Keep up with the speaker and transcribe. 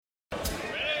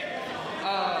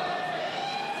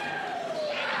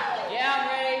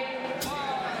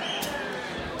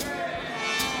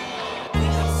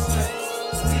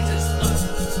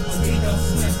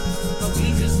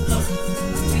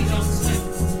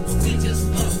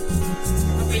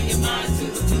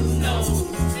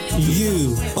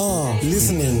You are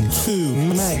listening to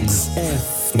Max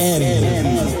FM.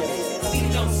 We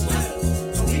don't sweat,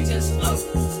 we just float.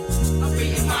 I'll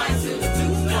bring your mind to the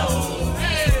blue flow.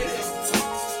 Hey,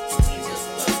 we just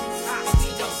float. We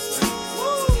don't sweat.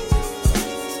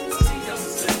 We don't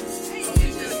sweat. We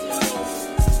just float.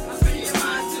 I'll bring your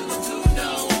mind to the blue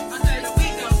flow. I said we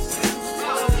don't sweat. We just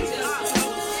float. We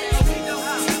don't sweat. We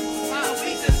just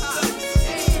float. We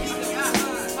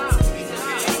just float.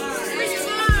 Bring your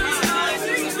mind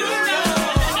to the blue flow.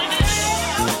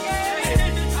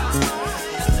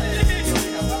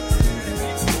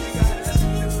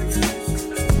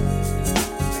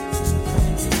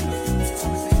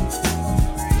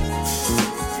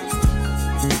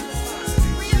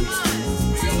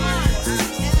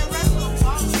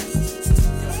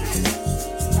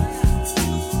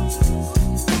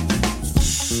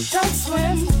 Don't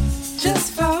swim,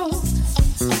 just float.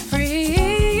 Free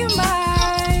your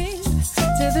mind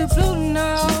to the blue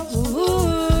notes.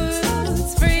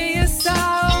 Free your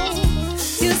soul,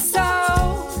 your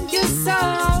soul, your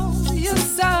soul, your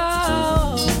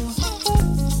soul.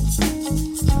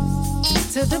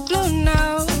 To the blue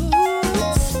notes.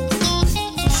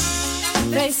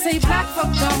 They say black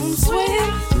folk don't swim.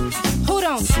 Who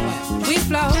don't swim? We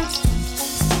float.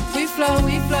 We float,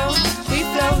 we float, we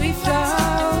float, we float.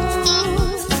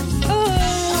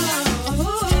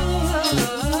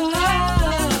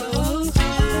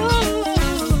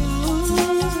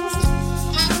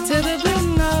 To the blue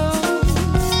note.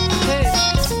 Hey.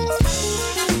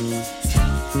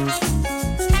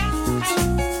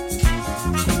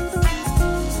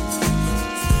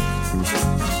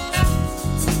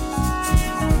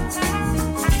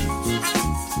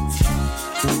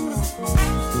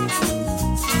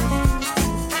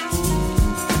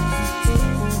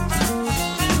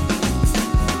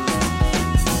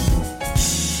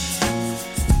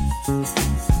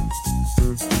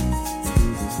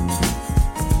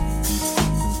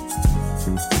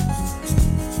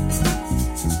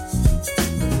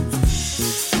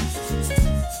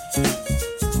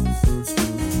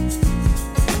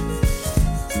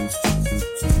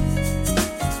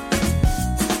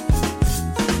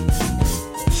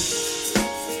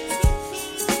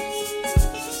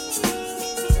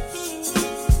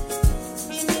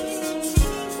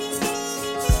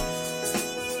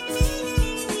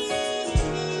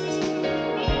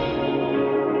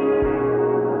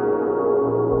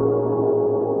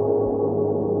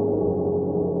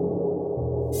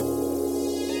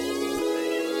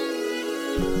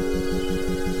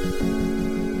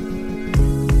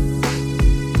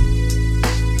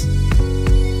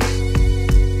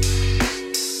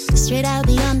 Straight out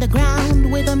the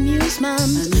underground with amusement.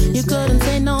 You couldn't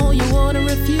say no, you wouldn't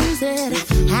refuse it.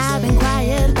 I've been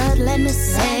quiet, but let me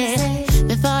say,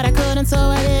 they thought I couldn't, so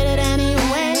I did it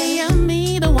anyway. I'm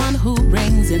me, the one who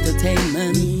brings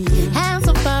entertainment. And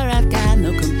so far I've got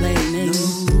no complaining.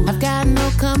 I've got no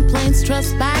complaints,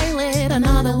 trust pilot.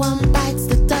 Another one bites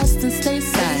the dust and stays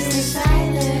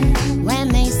silent. When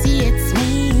they see it's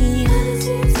me,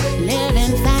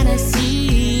 living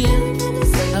fantasy,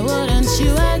 wouldn't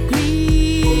you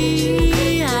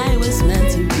agree? I was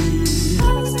meant to be.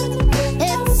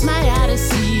 It's my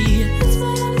odyssey.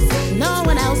 No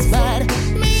one else but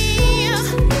me.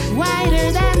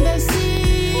 Wider than the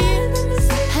sea.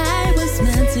 I was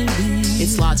meant to be.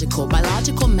 It's logical,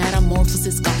 biological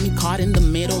metamorphosis got me caught in the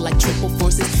middle like triple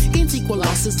forces. Gains equal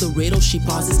losses, the riddle she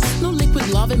pauses. No liquid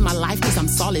love in my life cause I'm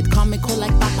solid. Comical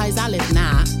like Popeye's olive.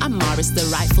 Nah, I'm Morris, the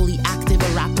rightfully active. A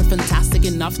rapper fantastic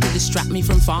enough to distract me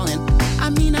from falling. I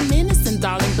mean, I'm innocent,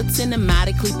 darling, but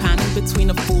cinematically panning between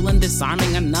a fool and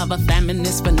disarming another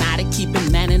feminist fanatic.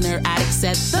 Keeping men in her attic,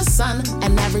 said the sun.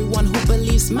 And everyone who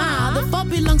believes the fault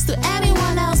belongs to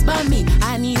anyone else but me.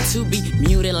 I need to be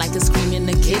muted like a scream in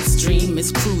a kid's dream.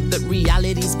 It's crude that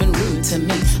reality's been rude to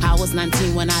me. I was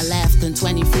 19 when I left and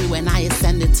 23 when I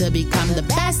ascended to become the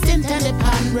best intended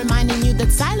pun. Reminding you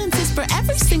that silence is for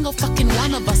every single fucking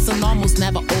one of us and almost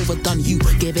never overdone. You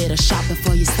give it a shot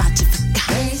before you start to forget.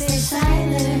 They stay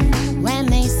silent when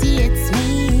they see it's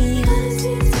me,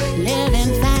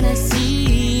 living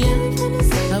fantasy.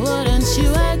 Wouldn't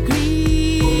you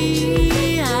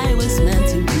agree? I was meant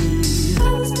to be.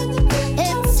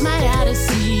 It's my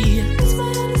odyssey.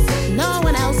 No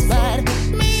one else but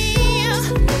me.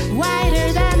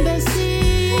 Wider than the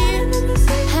sea.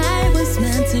 I was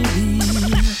meant to be.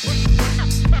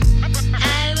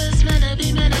 I was meant to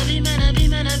be, meant to be, meant to be,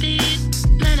 meant to be.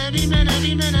 Meant to be, meant to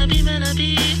be, meant to be, meant to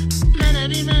be. Meant to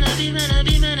be, meant to be, meant to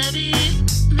be, meant to be.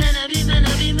 Meant to be, meant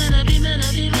to be, meant to be, meant to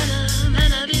be, meant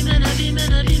to be, meant to be,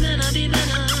 meant to be, meant to be, meant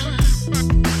to.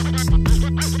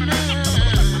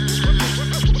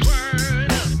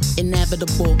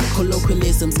 inhabitable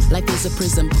colloquialisms. Life is a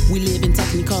prism. We live in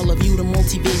technicolor view, the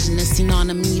multivision is seen on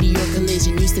a meteor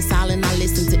collision. Used to silent, I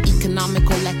listen to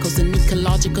economical echoes and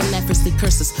ecological efforts. They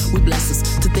curse us, we bless us.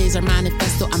 Today's our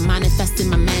manifesto. I'm manifesting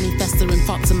my manifesto in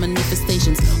thoughts and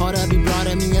manifestations. Ought to be brought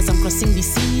to me as I'm crossing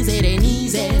these seas. It ain't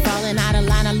easy. Falling out of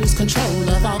line, I lose control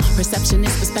of all. Perception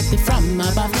is perspective from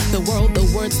above. The world, the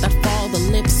words that fall, the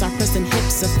lips are pressed and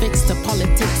hips are fixed to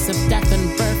politics of death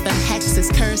and birth and hexes.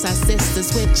 Curse our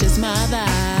sisters, witches, mother.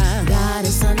 God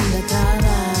is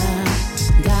undercover.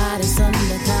 God is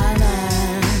undercover.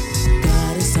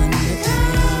 God is undercover.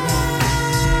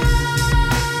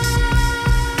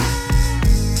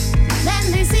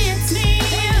 Then they see it's me.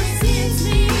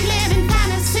 Living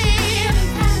fantasy.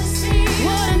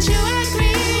 Wouldn't you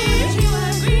agree?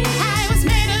 I was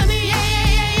made to be,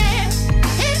 yeah.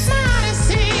 It's my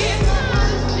odyssey.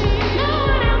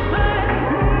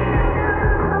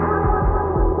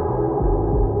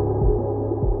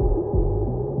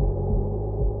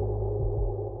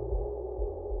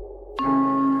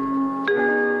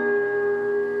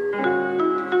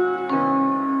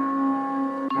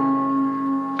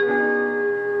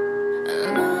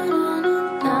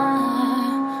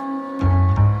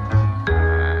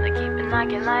 They keep it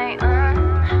knocking like,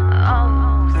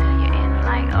 oh, till you're in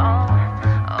like, oh,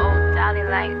 dolly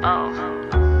like, oh,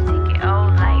 take it,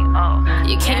 oh, like, oh.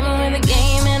 You came in with a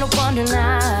game and a wonder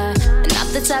night, not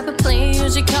the type of player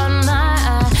you caught my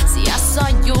eye. See, I saw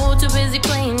you too busy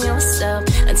playing yourself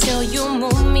until you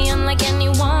moved me unlike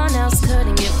anyone else.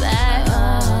 Couldn't get back.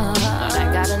 But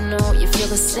I gotta know you feel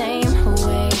the same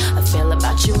way I feel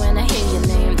about you when I hear your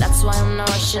name. That's why I'm not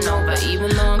rushing over, even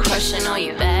though I'm crushing on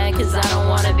your back. Cause I don't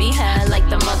wanna be had like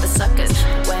the mother suckers.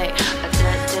 Wait,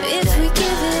 if we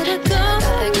give it a go,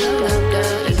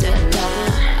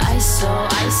 ISO,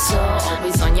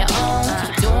 always on your own.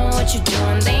 Keep doing what you're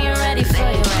doing, they ain't ready for you.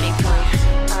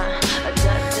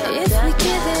 If we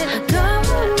give it a go,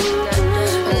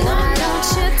 why don't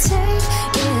you take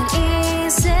it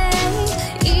easy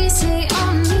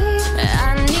on me? I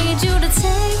need you to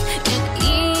take it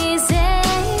easy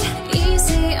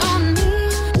on me.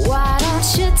 Why don't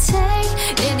you take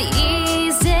it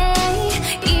easy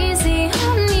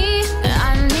on me? I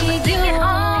need you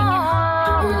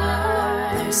on.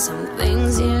 There's some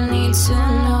things you need to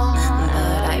know,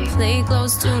 but I play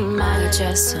close to my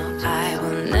chest, so I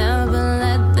will never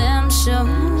let them show.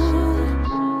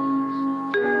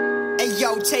 Hey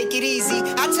yo, take it easy.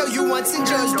 I tell you once and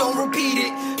just don't repeat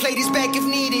it. Play this back if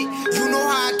needed. You know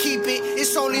how I keep it.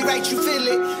 It's only right you feel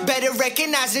it. Better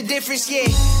recognize the difference, yeah.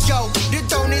 Yo, the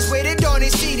throne is where the dawn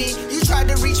is seated. You tried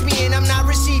to reach me and I'm not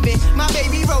receiving. My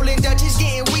baby rolling Dutch is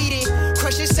getting weeded.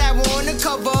 Crushing sour on the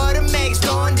cover of the mags.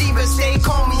 Going diva, stay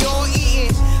calm, we all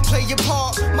eating. Play your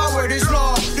part, my word is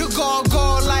law. The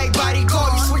guard like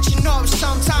bodyguard. You switching up,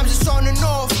 sometimes it's on and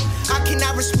off. I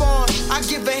cannot respond. I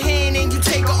give a hand and you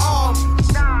take an arm.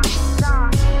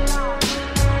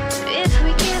 If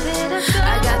we give it a go,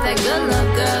 I got that good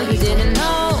love, girl, you didn't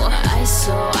know.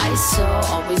 ISO,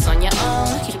 always on your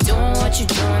own. Keep doing what you're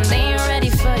doing, they ain't ready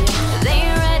for you. They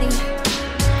ain't ready.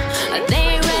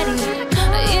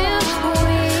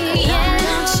 Why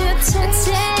don't you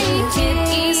take it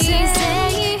easy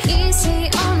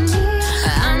on me?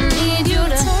 I need you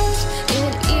to take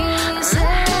it easy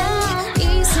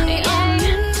on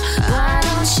me. Why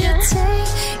don't you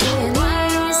take it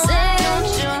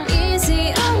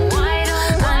easy on me?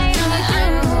 I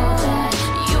know that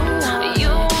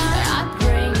you I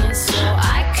bring it, so I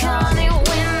call it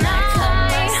when I cut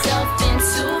myself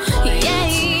into. I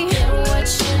need you.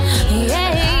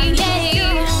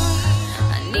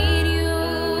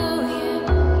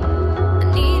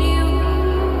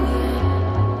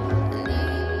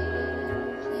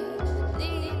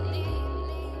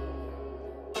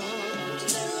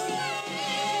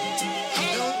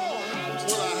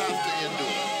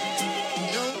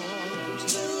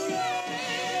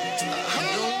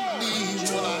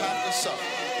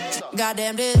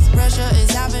 Goddamn, this pressure is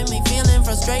having me feeling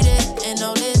frustrated. And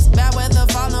all this bad weather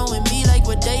following me like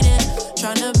we're dating.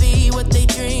 Trying to be what they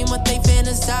dream, what they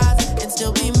fantasize. And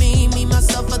still be me,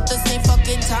 myself at the same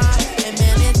fucking time. And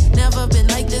man, it's never been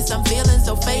like this, I'm feeling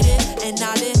so faded. And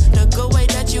not in the good way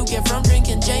that you get from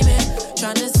drinking Jamie.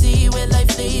 Trying to see where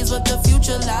life leads, what the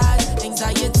future lies.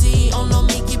 Anxiety on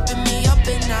me, keeping me up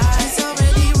at night. It's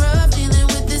already rough dealing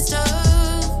with this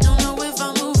stuff. Don't know if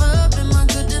I'll move up, am I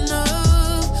good enough?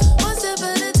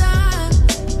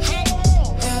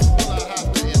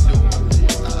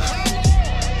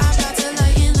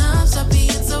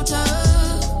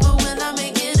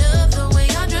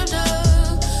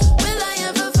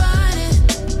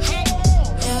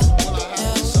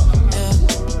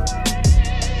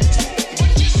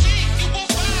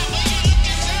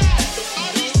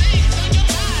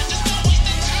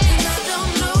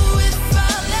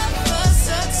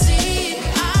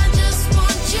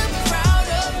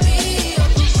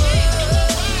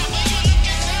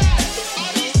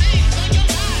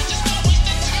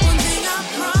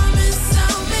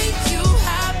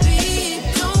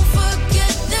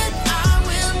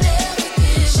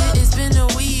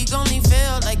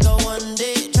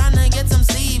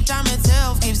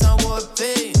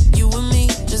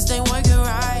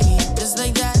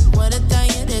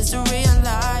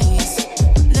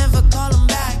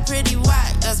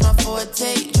 I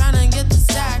take. Tryna get the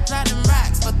stack, riding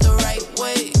racks, but the right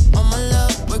way. On my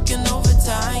luck, working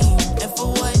overtime. And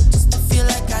for what? Just to feel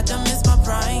like I done missed my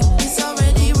prime. It's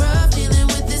already rough dealing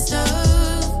with this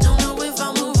stuff. Don't know if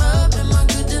I'll move up, am I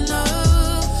good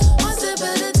enough? One step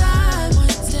at a time, one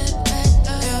step at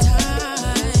a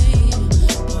time.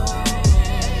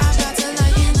 I've got to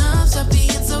lighten up, stop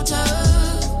being so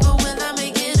tough. But when I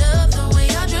make it up the way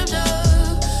I dreamt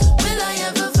of, will I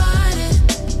ever find it?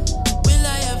 Will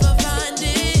I ever find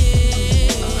it?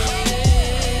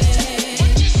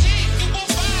 What you see, you will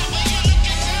find when you look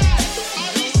inside.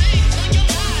 All these things on your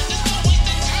mind, just don't waste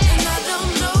the time. And I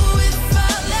don't know if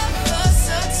I'll ever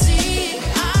succeed.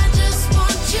 I just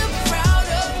want you proud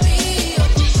of me.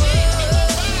 What you see, you will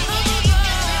find when you look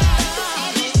inside.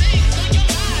 All these things on your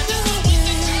mind, just don't waste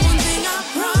the time. One thing I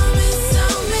promise,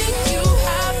 I'll make you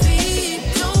happy.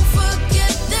 Don't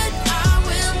forget that I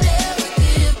will never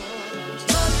give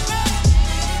up.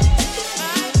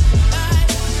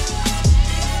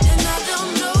 And I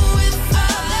don't know if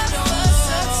I'll ever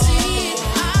succeed.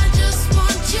 I just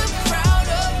want you proud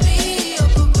of me.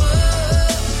 Up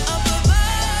above, up above.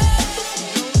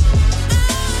 I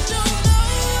don't know.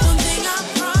 One thing I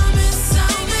promise,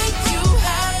 I'll make you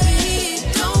happy.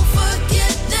 Don't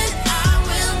forget that I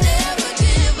will never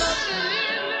give up.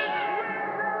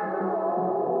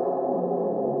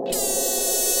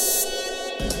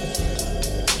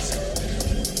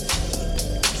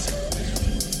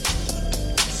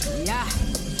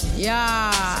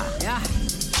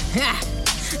 Yeah.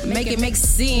 Make it make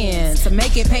sense, to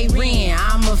make it pay rent.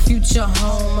 I'm a future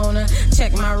homeowner.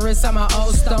 Check my wrist, I'm an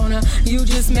old stoner. You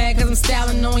just mad cause I'm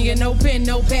styling on you. No pen,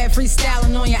 no pad,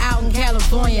 freestyling on you out in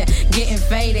California. Getting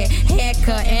faded,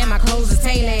 haircut, and my clothes is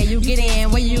tailored. You get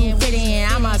in where you fit in.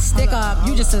 I'm a stick up,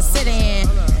 you just a sit in.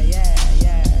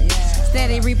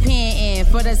 Steady repenting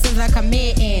for the sins I'm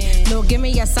committing. No, give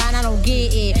me a sign, I don't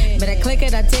get it. Better click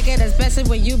it or ticket, especially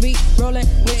when you be rolling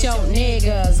with your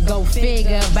niggas. Go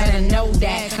figure, better know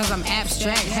that. Cause I'm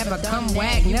abstract, have a come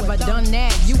whack. Never done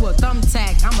that, you a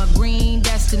thumbtack. I'm a green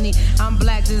destiny, I'm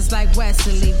black just like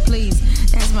Wesley. Please,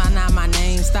 that's not my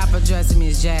name. Stop addressing me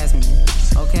as Jasmine.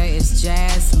 Okay, it's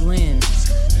Jaslyn.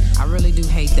 I really do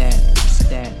hate that.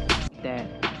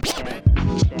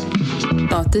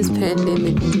 Thought this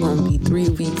pandemic was gonna be 3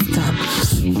 weeks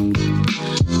tops.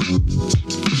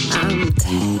 I'm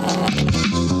tired.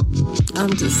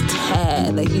 I'm just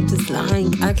tired. Like, you just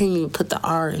lying. I can't even put the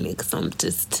R in it because I'm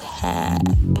just tired.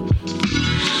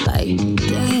 Like,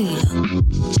 damn.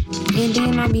 And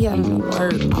then I be having to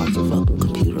work off the fucking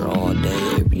computer all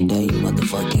day, every day, every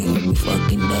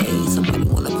fucking day. Somebody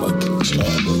wanna fucking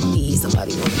chat with me.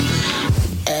 Somebody wanna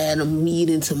add a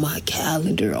meeting to my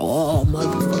calendar all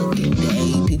motherfucking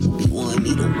day. People be wanting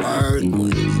me to work, wanting me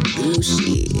to do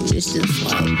shit. It's just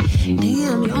like,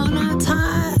 damn, y'all not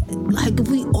tired? Like, if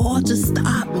we all just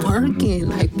stop working,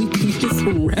 like, we can get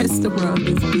some rest around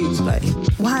this bitch. Like,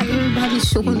 why everybody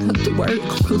showing up to work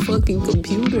on the fucking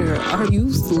computer? Are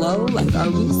you slow? Like, are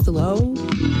we slow?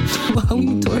 Why are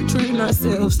we torturing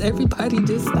ourselves? Everybody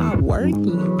just stop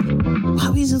working. Why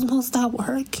we just won't stop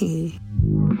working?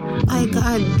 Like,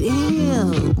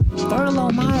 goddamn,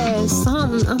 furlough my ass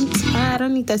something. I'm tired. I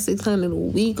need that $600 a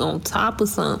week on top of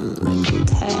something. Like, I'm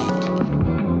tired.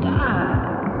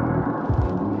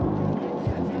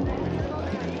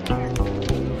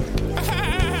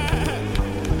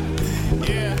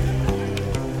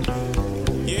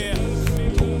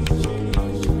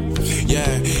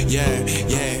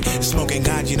 Yeah. Smoking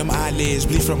ganja, them eyelids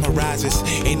bleed from horizons.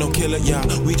 Ain't no killer, y'all.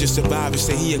 We just survivors.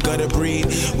 Say he a gutter breed.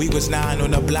 We was 9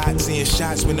 on the block, seeing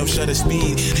shots with no shutter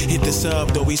speed. Hit the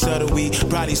sub, though we subtle, we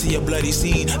probably see a bloody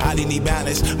scene. I need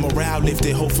balance, morale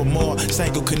lifted, hope for more.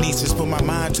 Psychokinesis, put my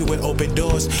mind to it, open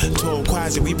doors. Told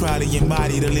Quasi, we probably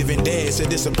embody the living dead. Said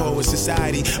this a poet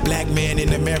society. Black man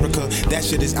in America, that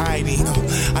shit is ID.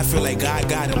 I feel like God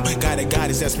got him. God a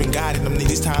goddess that's been guiding them.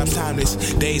 These times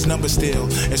timeless, days number still.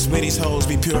 And swear these hoes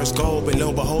be pure as gold, but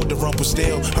lo behold the rumple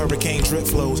still. Hurricane drip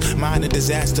flows, mine a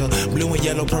disaster. Blue and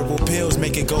yellow, purple pills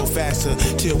make it go faster.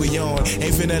 Till we on,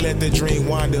 ain't finna let the dream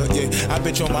wander. Yeah, I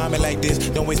bet your mama like this.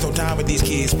 Don't waste no time with these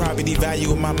kids. Probably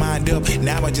devalue my mind up.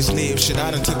 Now I just live. Shit,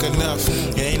 I done took enough.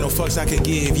 There ain't no fucks I could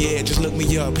give. Yeah, just look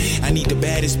me up. I need the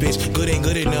baddest bitch. Good ain't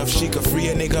good enough. She could free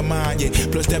a nigga mind. Yeah,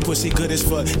 plus that pussy good as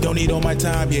fuck. Don't need all my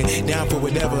time. Yeah, down for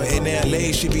whatever. In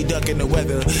LA, she be ducking the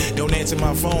weather. Don't answer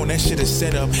my phone. That shit is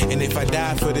set up. And if I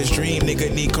die for this dream, nigga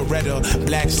need Coretta.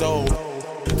 Black soul.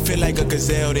 Feel like a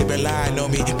gazelle, they been lying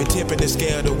on me. Been tipping the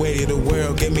scale, the weight of the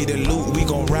world. Give me the loot, we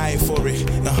gon' ride for it.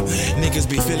 Niggas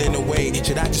be feeling the weight.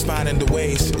 Should I just find in the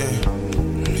ways?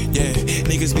 Yeah,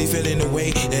 niggas be feeling the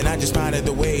way, and I just pondered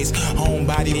the ways.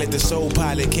 Homebody let the soul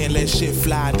pilot, can't let shit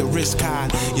fly, the risk high.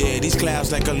 Yeah, these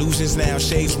clouds like illusions now,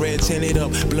 shades red tinted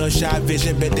up, bloodshot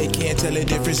vision, bet they can't tell the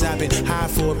difference. I've been high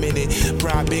for a minute,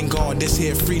 pride been gone, this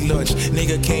here free lunch.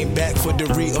 Nigga came back for the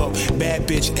re-up, bad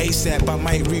bitch ASAP, I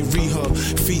might re her.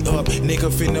 Feet up, nigga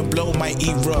finna blow, might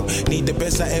erupt. Need the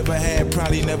best I ever had,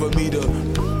 probably never meet her.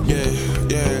 Yeah,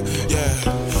 yeah, yeah.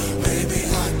 Baby,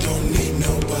 I don't need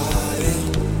nobody.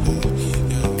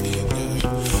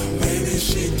 Baby,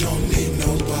 she don't need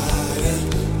nobody.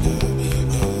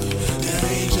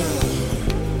 Danger,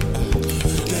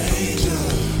 danger.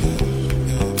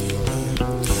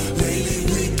 Lately,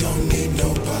 we don't need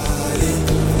nobody.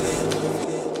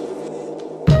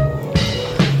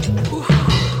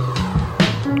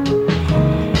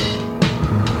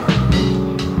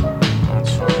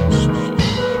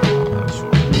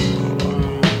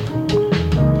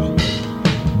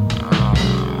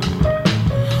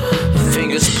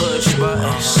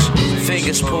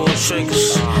 Fingers pull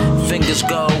triggers, fingers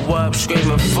go up,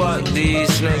 screaming fuck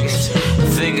these niggas.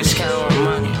 Fingers count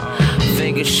money,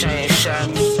 fingers change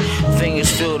shots, fingers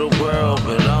feel the world,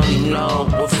 but only know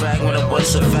what fragment of what's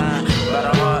survived. By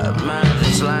the heart of mine,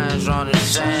 there's lines drawn in the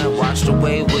sand. Watch the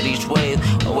wave with each wave,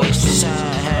 waste of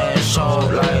time, hands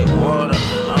sold like water.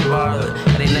 I'm bothered,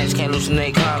 and they next can't loosen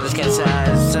their collars, can't tie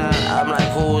his time. I'm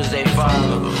like, who is they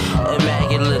father?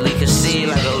 Immaculately conceived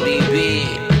like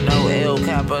ODB. No ill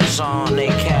cappers on they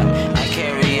cap, I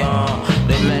carry on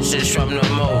the message from the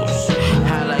most.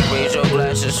 I like raise your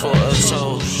glasses for a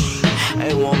toast.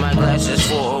 Ain't worn my glasses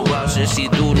for a while since see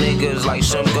through niggas like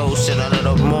some ghosts sitting under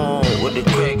the moon with the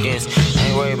crickets.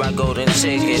 Ain't worried about golden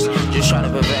tickets, just try to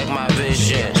perfect my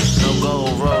vision. No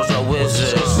gold rolls, no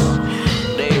wizards.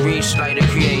 They reach like the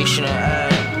creation of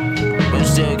Adam, but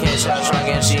still can't touch like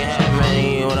I can see how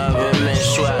many when I've been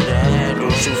missed. Try to handle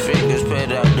 2 fingers,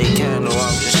 put out the candle,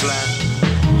 I'm just like.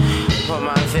 Put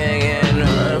my finger in the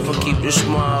earth and keep this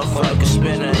motherfucker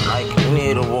spinning like a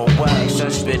needle on wax. I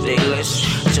spit they list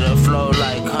to the flow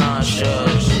like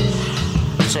conscious.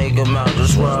 Take 'em out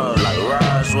this world like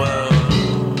Roswell.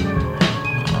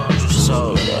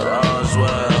 So that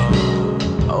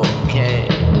Roswell. Okay.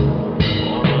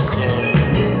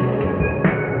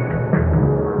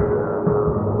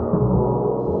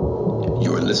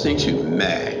 You are listening to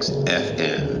Max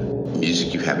FM,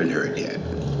 music you haven't heard yet.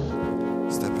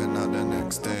 Stepping out the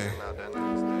next day,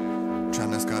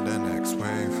 trying to scout the next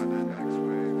wave.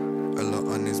 A lot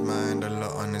on his mind, a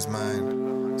lot on his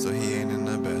mind, so he ain't in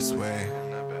the best way.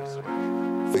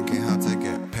 Thinking how to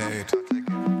get paid,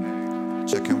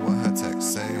 checking what her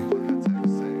texts say.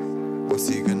 What's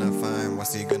he gonna find,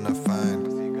 what's he gonna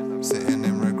find? Sitting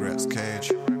in regrets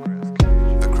cage.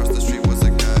 Across the street was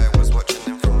a guy, was watching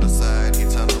him from the side. He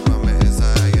turned around, met his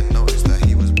eye and noticed that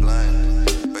he was blind.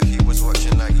 But he was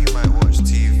watching like you might watch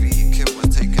TV. Kid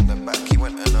was taken aback, he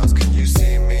went and asked, can you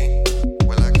see me?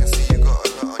 Well, I can see you got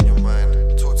a lot on your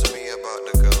mind. Talk to me about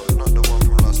the girl, not the one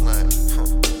from last night.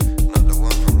 Not the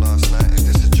one from last night. Is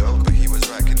this a joke? But he was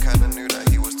right, kid kinda knew that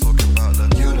he was talking about the.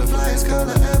 You're the flyest girl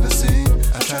I ever seen.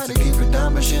 I tried to keep it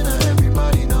down, but shit, not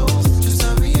everybody knows. Just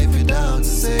tell me if you're down to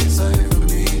say something for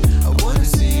me. I wanna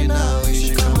see you now, you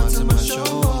should come out to my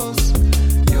shows.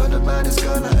 You're the baddest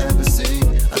girl I ever seen.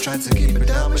 I tried to keep it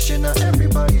down, but shit, not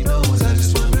everybody knows. I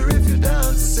just wonder if you're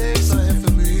down to say something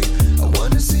for me. I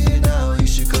wanna see you now, you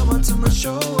should come out to my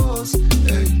shows.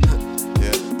 Hey.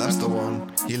 Yeah, that's the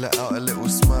one. He let out a little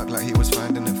smirk like he was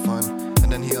finding it fun.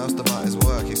 And then he asked about his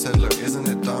work. He said, look, isn't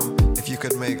it dumb? If you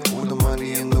could make all the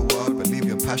money in the world but leave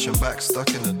your passion back stuck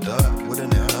in the dirt,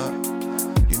 wouldn't it hurt?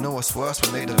 You know what's worse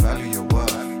when they devalue your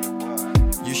worth.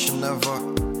 You should never,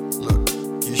 look,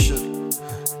 you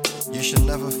should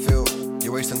never feel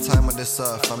you're wasting time on this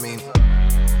earth. I mean,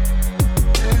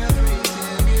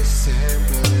 everything is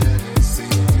simple and it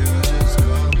seems you're just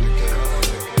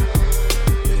complicated.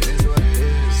 It is what it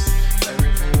is.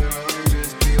 Everything will always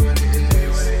just be what it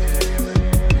is.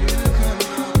 You cannot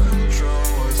control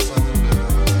what's under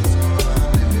us.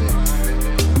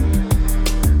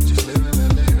 Just living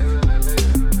and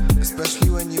living. Especially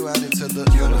when you add it to the.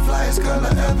 You're the flyest girl I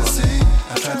ever seen.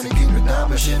 I tried to keep it down,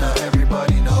 but shit, not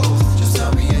everybody knows. Just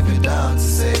tell me if you're down to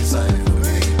say something for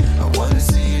me. I wanna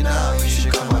see you now, you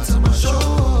should come out to my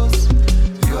shows.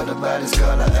 You're the baddest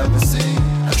girl I ever seen.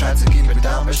 I tried to keep it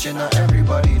down, but shit, not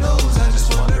everybody knows. I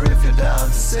just wonder if you're down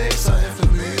to say something for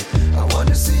me. I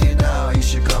wanna see you now, you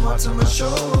should come out to my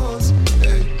shows.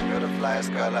 Hey. You're the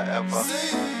flyest girl I ever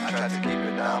seen. I tried to keep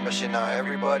it down, but shit, not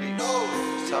everybody knows.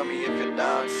 Just tell me if you're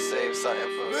down to say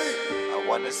something for me. I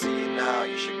wanna see you now,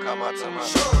 you should come out to my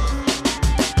shows.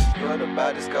 You're the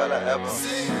baddest girl I ever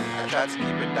seen. I tried to keep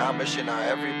it down, but shit, now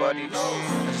everybody knows.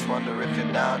 I just wonder if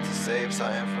you're down to save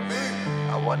something for me.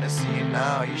 I wanna see you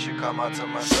now, you should come out to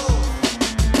my show.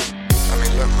 I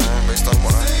mean, look, man, based on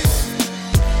what I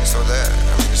hear, it's all there.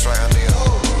 I mean, it's right under you.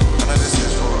 I know this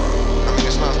is for, I mean,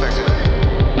 it smells back to that.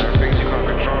 Things you can't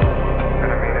control,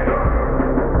 and I mean it.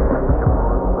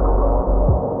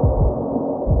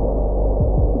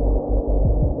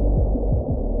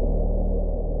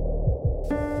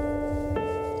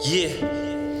 Yeah.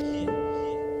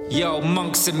 Yo,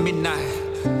 monks at midnight.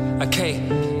 Okay.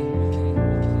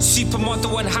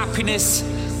 Supermodel and happiness.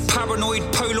 Paranoid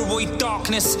Polaroid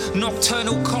darkness.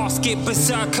 Nocturnal casket,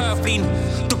 berserk earthling.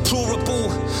 Deplorable,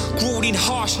 grueling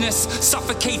harshness.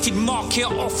 Suffocated market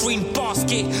offering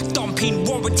basket. Dumping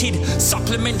warranted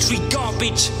supplementary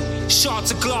garbage.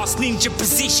 Shards of glass, ninja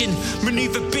position,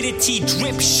 maneuverability,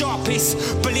 drip sharpest,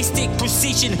 ballistic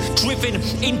precision, driven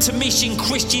intermission,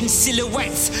 Christian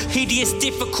silhouettes, hideous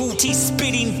difficulties,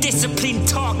 spinning disciplined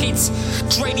targets,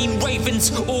 draining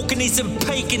ravens, organism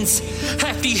pagans,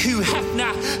 hefty who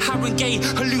hefner, harangue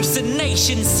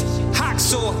hallucinations,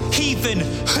 hacksaw, heathen,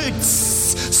 hoods.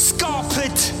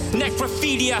 Scarped,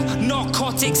 necrophilia,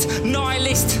 narcotics,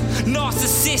 nihilist,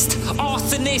 narcissist,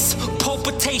 arsonist,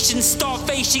 palpitation,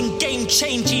 starvation,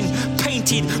 game-changing,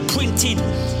 painted, printed,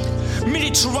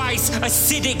 militarized,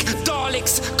 acidic,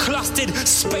 Daleks, clustered,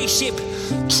 spaceship,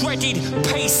 treaded,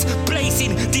 pace,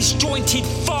 blazing, disjointed,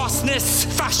 fastness,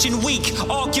 fashion week,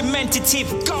 argumentative,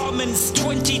 garments,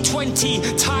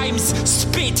 2020, times,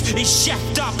 spit is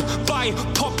chefed up by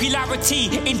popularity,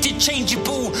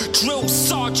 interchangeable, drill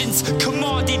sergeants,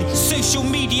 commanded, social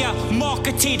media,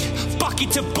 marketed,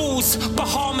 bucket of balls,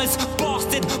 Bahamas,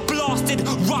 bastard, blasted,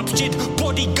 ruptured,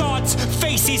 bodyguards,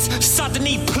 faces,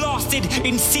 suddenly plastered,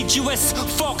 insidious,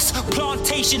 fox,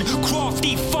 plantation,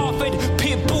 crafty, fathered,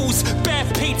 pit bulls, bear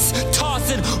pits,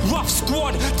 Tarzan, rough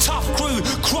squad, tough crew,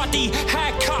 cruddy,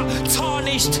 haircut,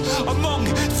 tarnished, among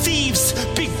thieves,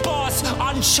 big bars,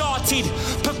 uncharted,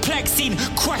 perplexing,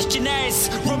 questionnaires,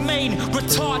 remain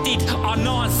retarded,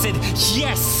 unanswered,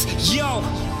 yes, yo.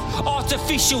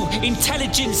 Artificial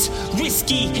intelligence,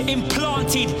 risky,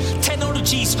 implanted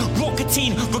technologies,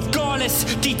 rocketing, regardless,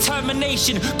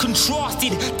 determination,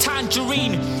 contrasted,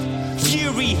 tangerine,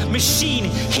 fury, machine,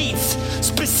 heats,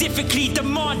 specifically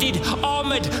demanded,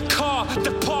 armored, car,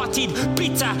 departed,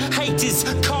 bitter, haters,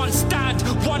 can't stand,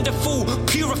 wonderful,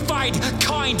 purified,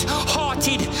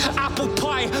 kind-hearted, apple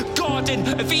pie,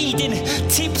 garden of Eden,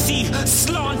 tipsy,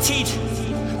 slanted,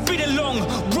 been a long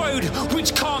road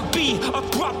which can't be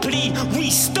abruptly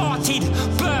restarted.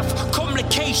 Birth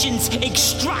complications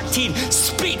extracted.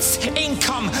 Spits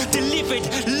income delivered.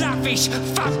 Lavish,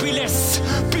 fabulous,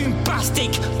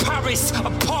 bombastic. Paris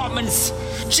apartments.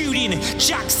 Julian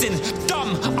Jackson,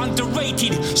 dumb,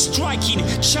 underrated. Striking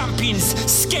champions.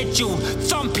 Schedule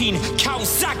thumping.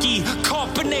 Kawasaki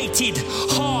carbonated.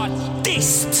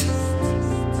 Hardest.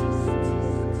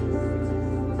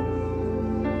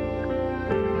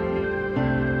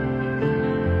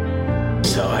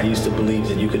 So I used to believe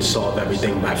that you could solve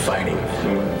everything by fighting.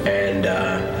 And,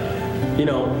 you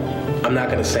know, I'm not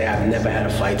going to say I've never had a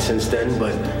fight since then,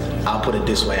 but I'll put it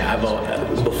this way.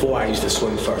 Before I used to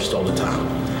swim first all the time.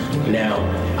 Now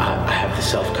I have the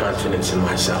self-confidence in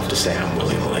myself to say I'm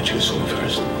willing to let you swim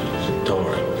first. Don't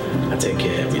worry. I take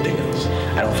care of everything else.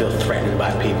 I don't feel threatened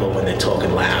by people when they're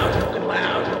talking loud.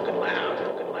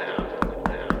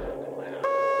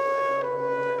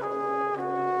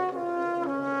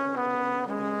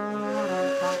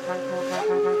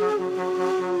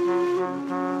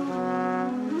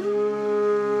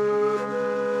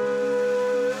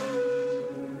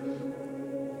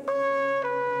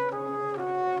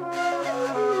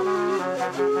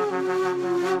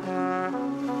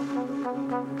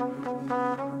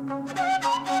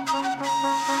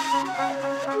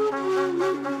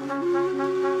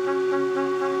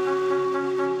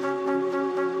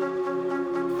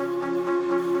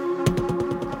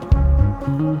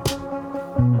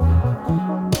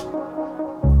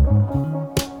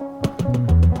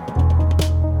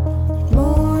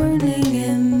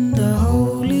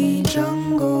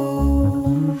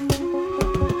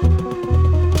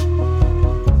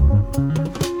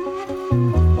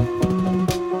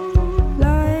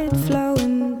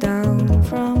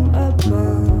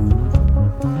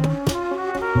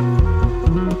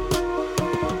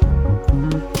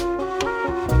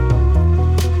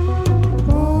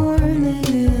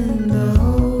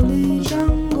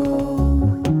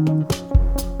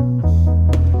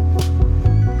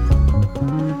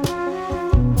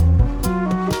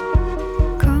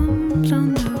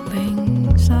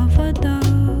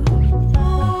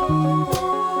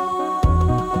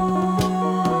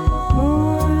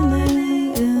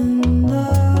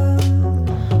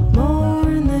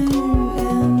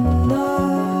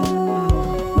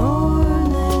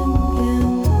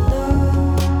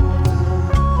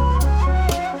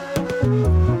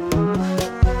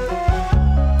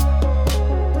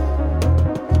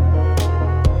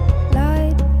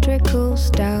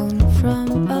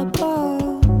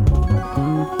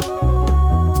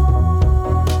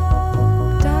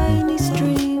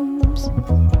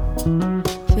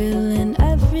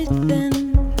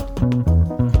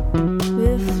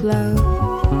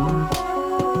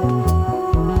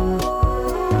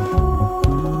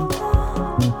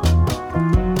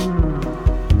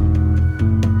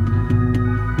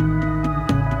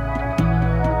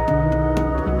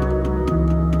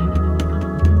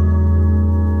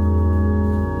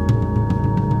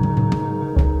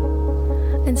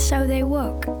 So they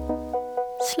woke,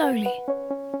 slowly,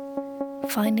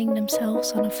 finding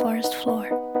themselves on a forest floor.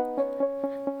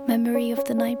 Memory of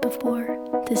the night before,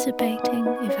 dissipating,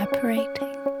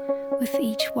 evaporating, with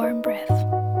each warm breath.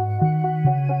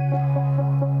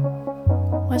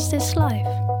 Was this life?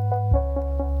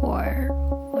 Or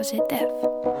was it death?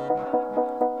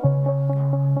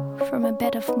 From a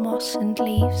bed of moss and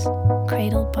leaves,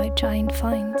 cradled by giant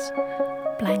vines,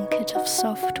 blanket of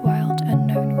soft, wild,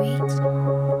 unknown weeds.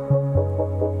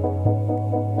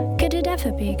 Could it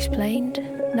ever be explained,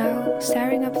 now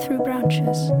staring up through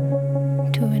branches,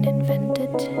 to an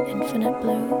invented, infinite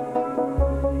blue?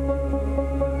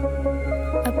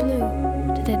 A blue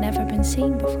that had never been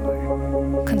seen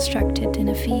before, constructed in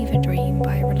a fever dream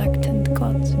by reluctant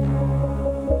gods.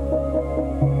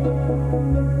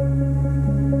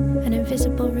 An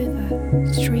invisible river,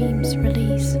 streams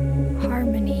release,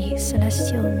 harmony,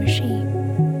 celestial machine.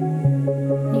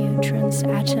 Neutrons,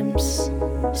 atoms,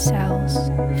 cells,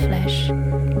 flesh,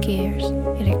 gears,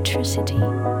 electricity,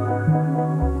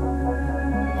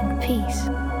 and peace.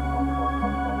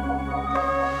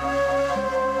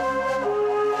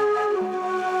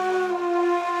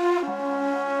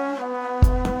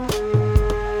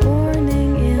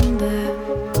 Morning in the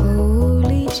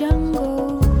holy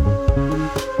jungle.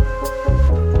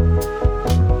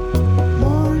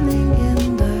 Morning in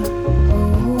the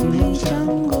holy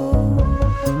jungle.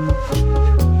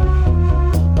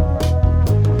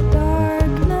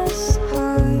 Darkness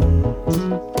hides,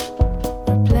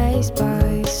 replaced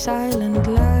by silent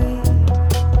light.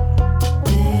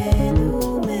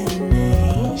 Illumination,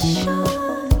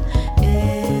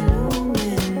 illumination.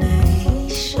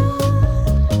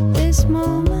 This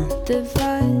moment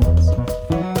divides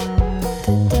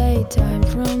the daytime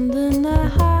from the night.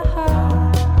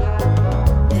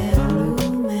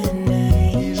 Illumination,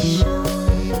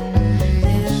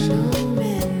 illumination,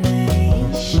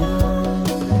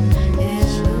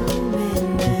 illumination.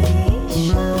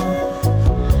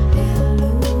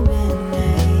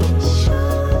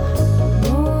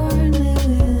 Morning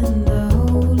in the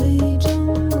holy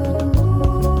jungle.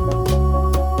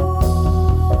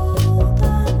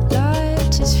 The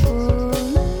light is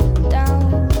falling down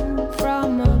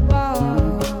from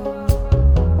above,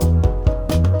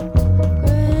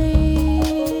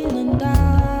 raining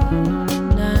down,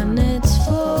 and it's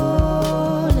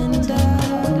falling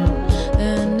down,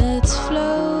 and it's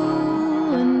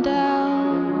flowing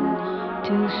down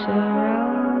to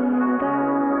surround us.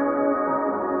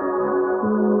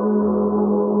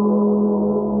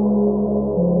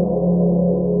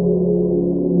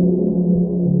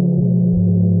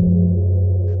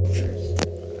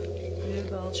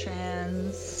 Google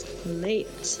Translate.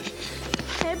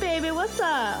 Hey baby, what's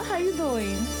up? How you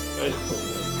doing?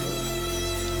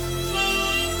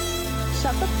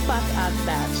 Shut the fuck up,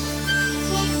 bitch.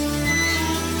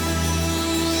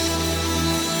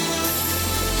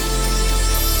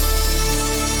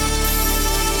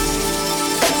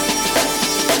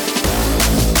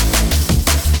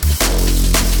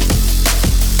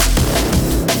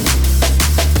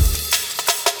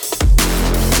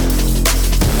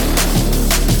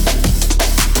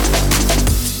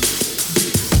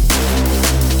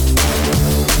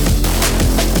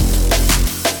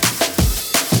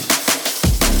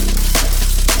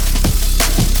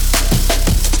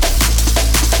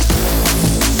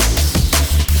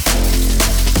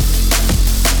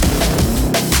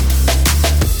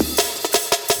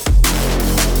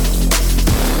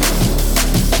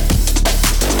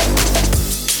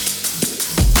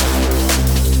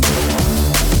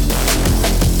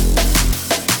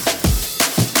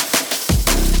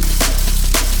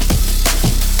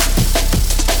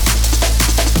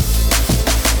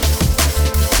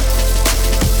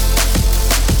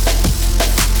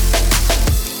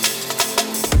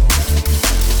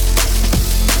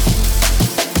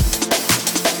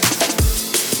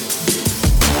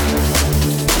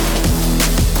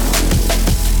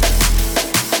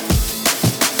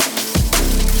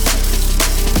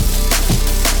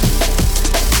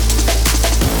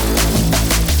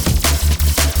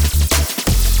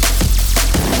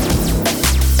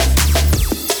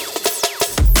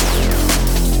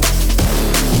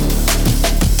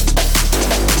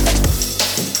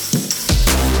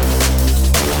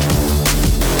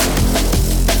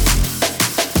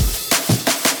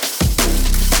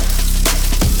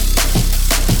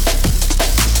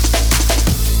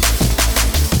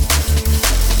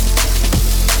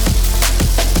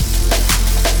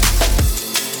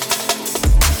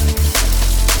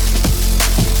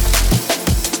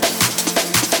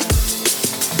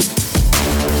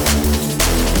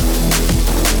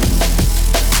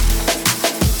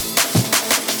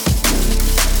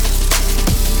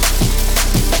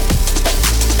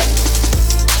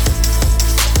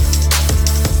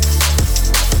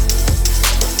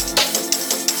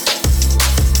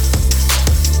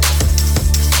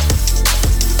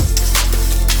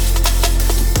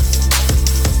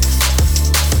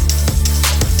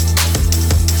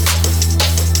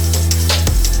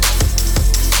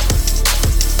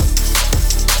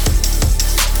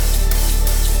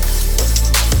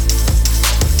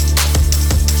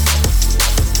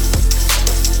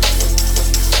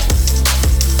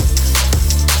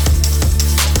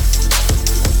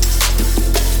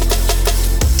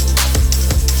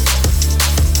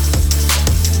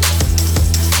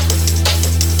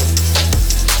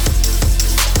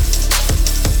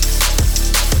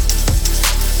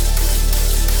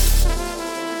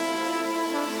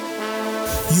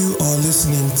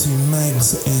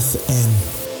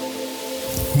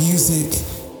 Music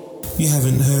you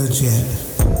haven't heard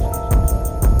yet.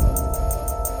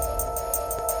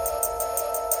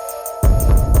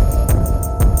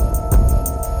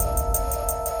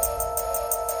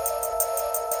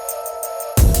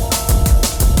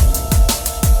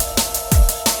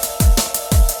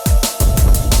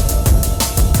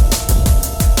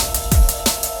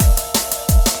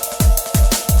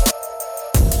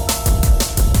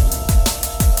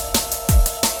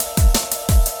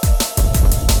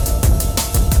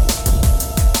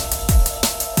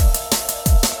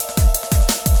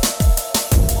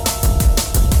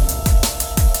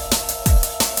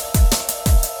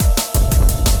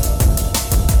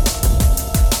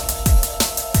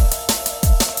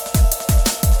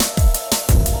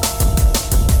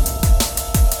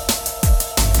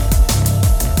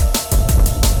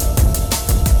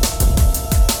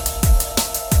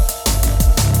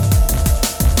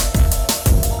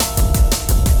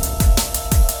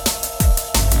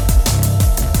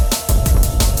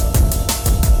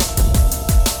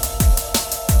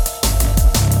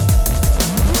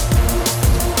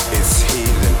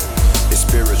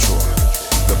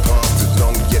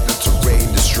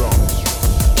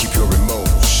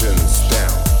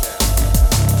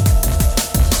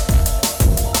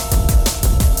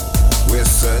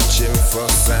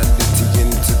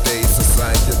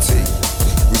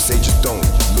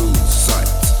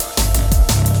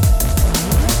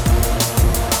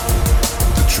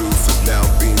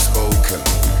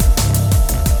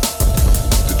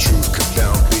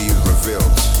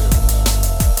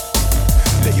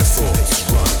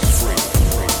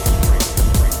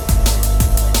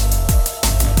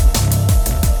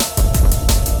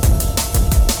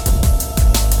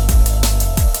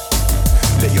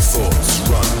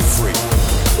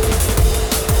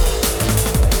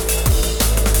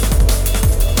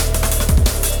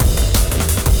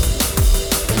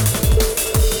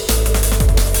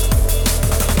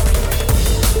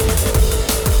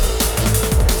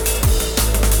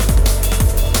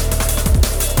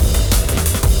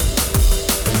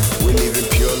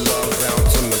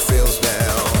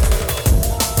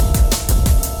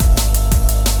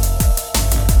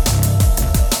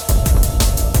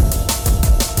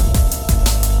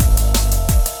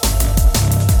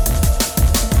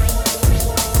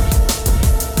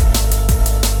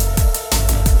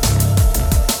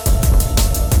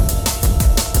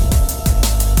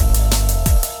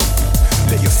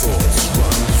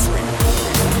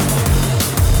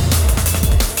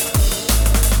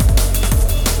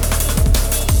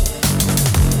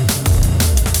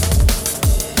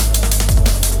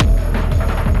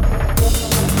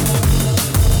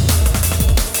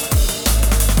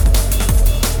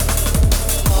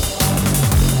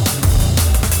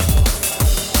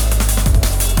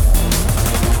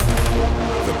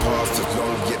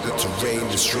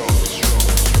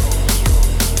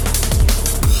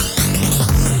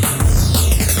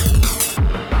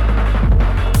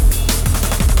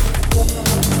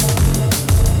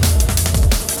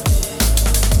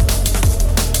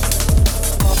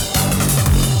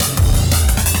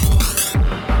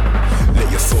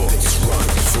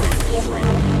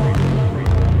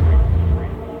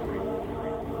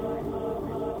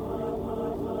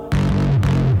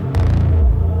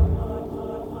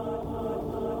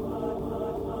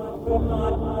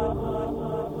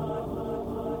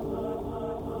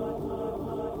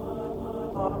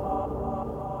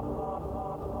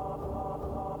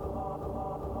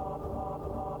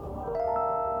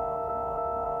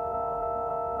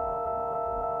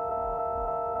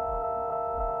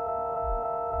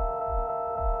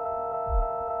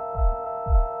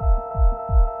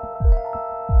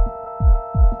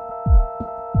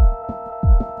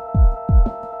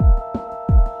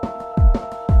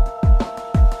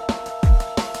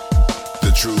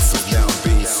 Truth is now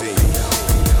being seen.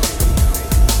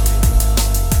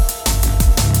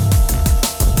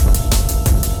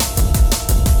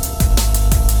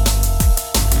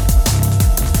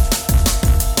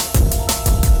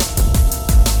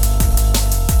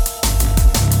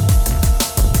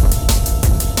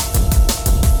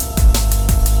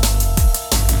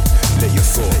 Let your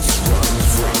thoughts run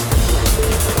free.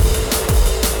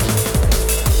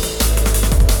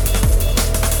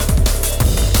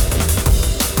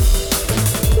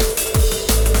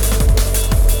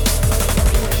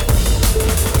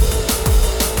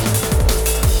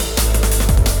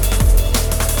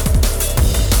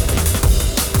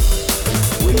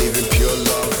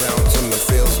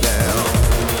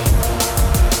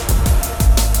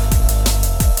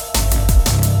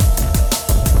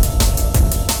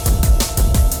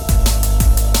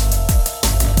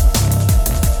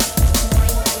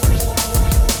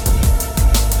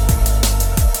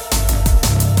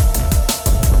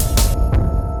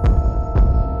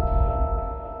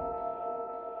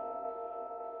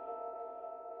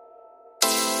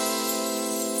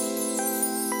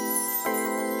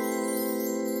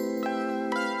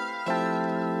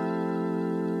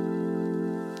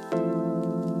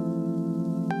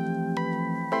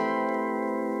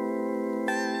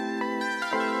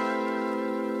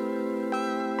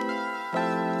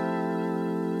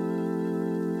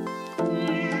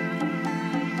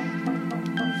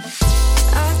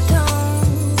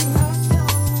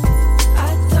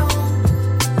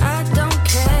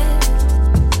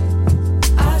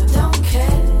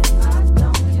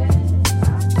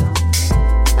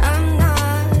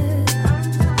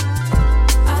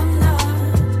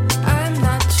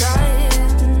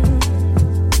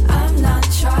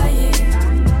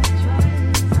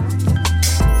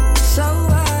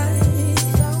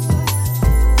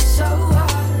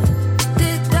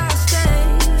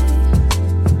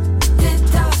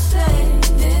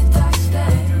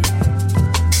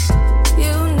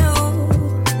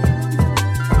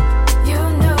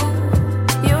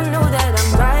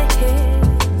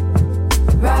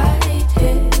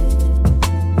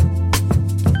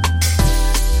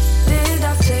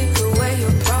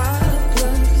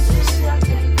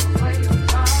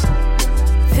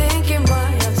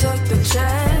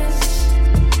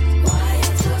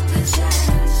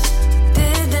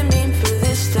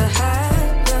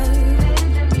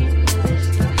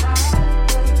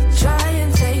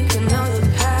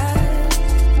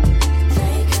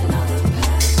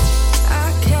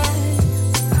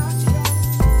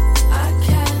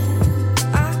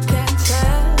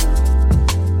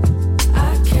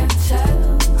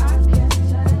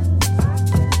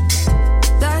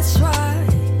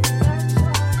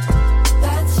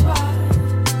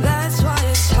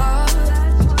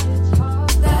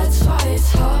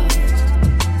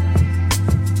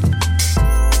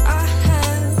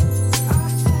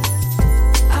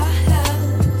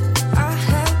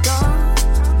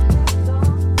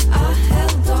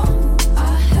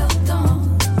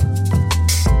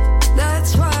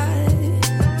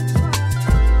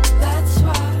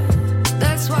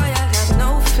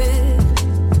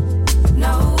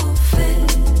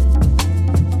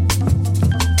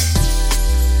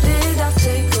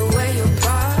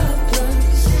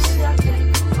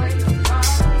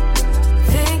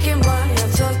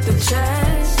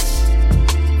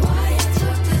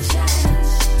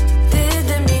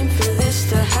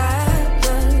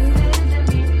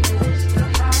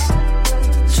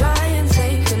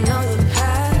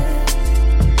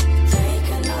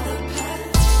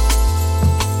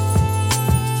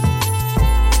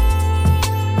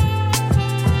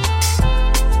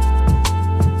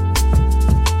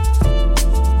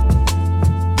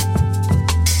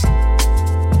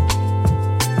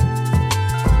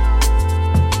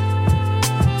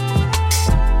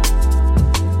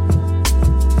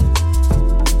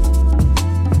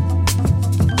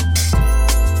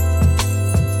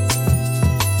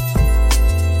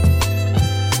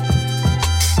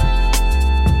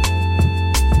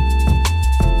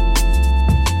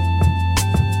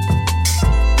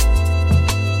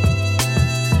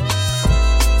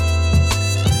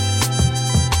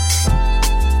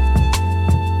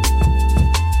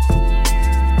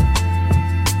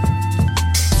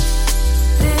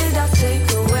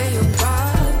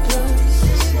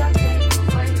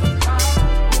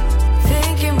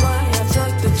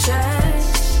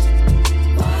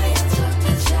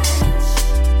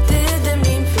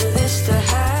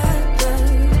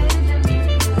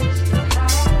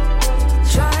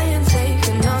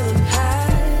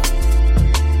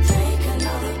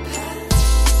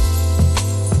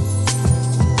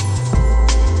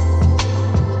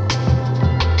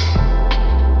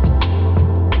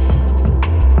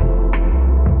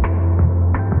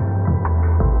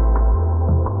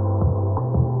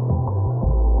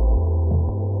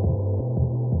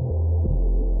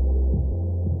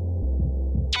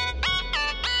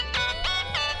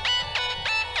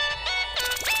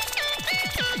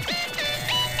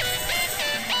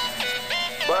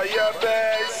 your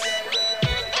best.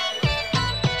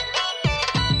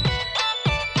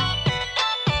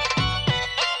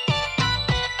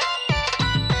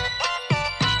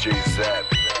 J-Zap.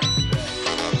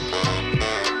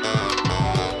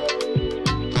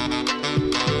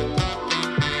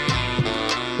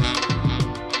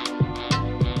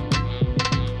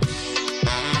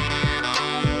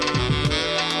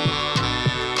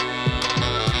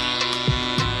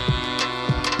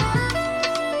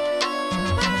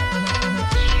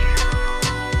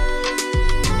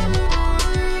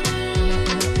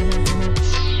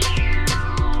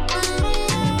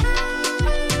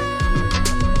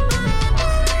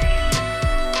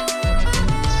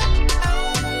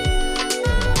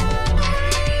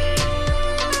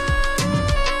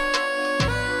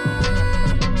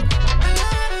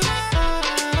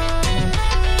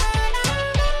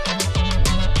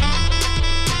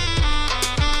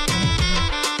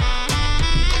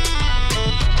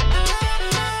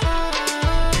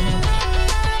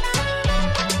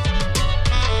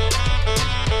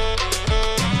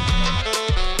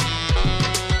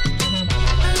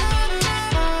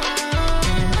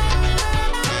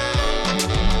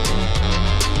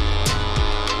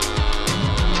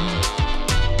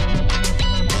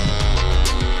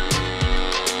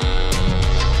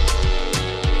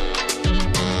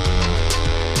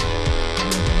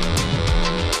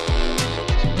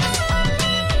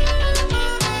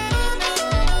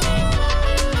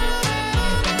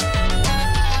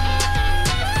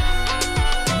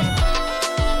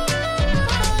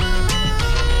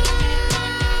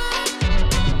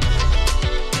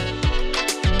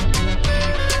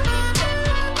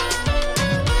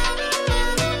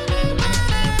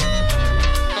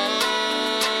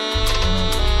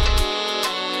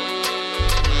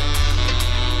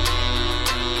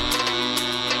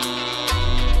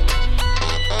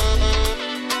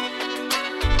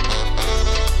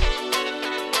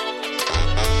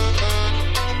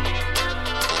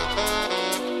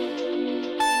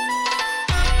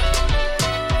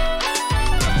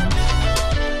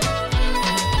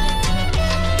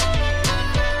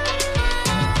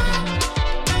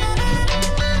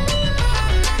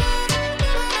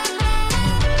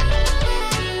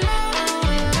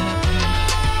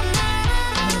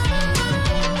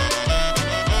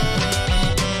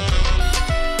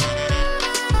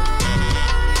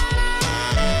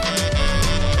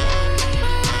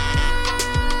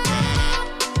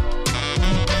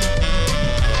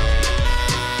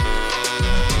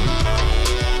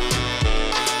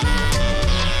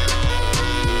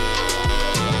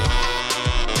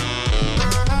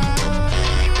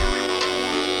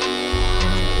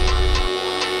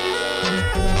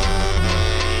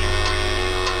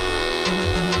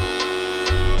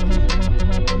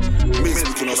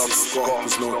 nossos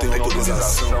corpos não têm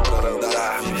autorização para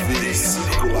andar, viver e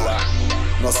circular.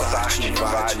 Nossa arte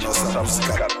invade, nossa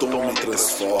música toma e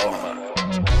transforma.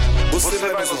 Você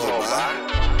vai nos roubar?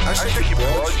 Acha que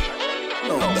pode?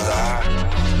 Não dá.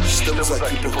 Estamos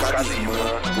aqui por cada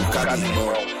irmã, por cada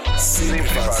irmão, sempre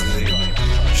fazendo.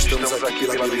 Estamos aqui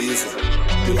pela beleza,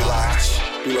 pela arte,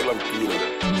 pela cultura.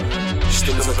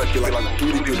 Estamos aqui pela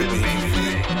cultura e pelo bem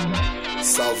viver.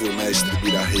 Salve o mestre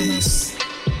Bira Reis.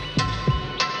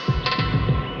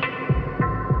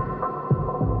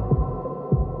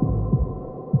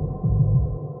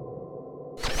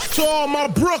 To all my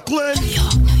Brooklyn,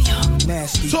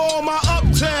 nasty. To all my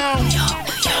Uptown,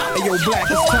 hey yo,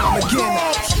 Black, it's time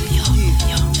again.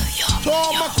 To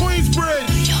all my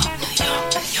Queensbridge.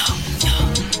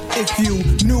 If you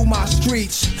knew my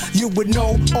streets, you would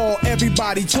know all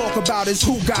everybody talk about is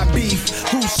who got beef,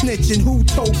 who snitching, who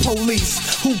told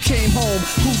police, who came home,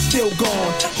 who's still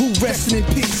gone, who resting in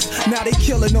peace. Now they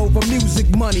killing over music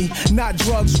money, not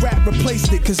drugs. Rap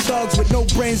replaced it, cause thugs with no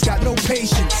brains got no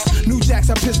patience. New Jacks,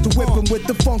 I pistol whipping with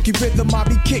the funky rhythm I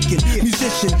be kicking.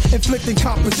 Musician, inflicting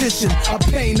composition of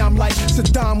pain. I'm like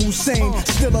Saddam Hussein,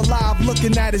 still alive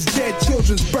looking at his dead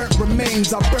children's burnt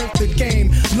remains. I burnt the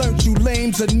game, learned you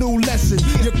lames a new lesson.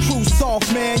 Your crew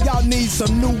soft, man, y'all need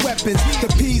some new weapons. The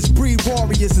P's breed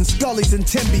warriors and Scullies and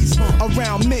Timbies.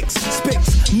 Around mix,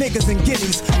 spicks, niggas and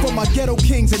guineas. For my ghetto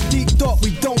kings and deep thought,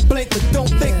 we don't blink but don't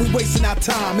think we wasting our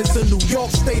time. It's a New York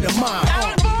state of mind.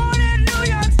 I was born in New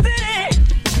York City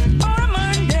on a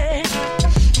Monday.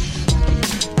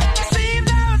 Seems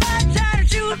I was out trying to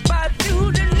shoot by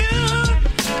through the noon.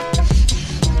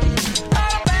 All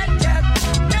the bad cats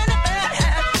and the bad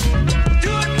hats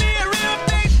doing me a real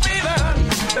big favor.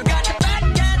 Got the bad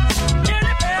cats and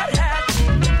the bad hats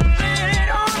playing it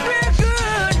on real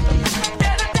good.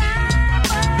 There's a time,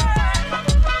 boy.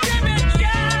 Give me a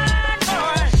shine,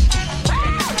 boy.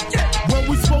 When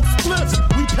we smoke spliffs,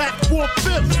 we pack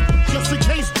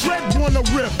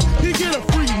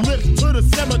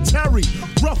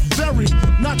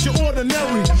not your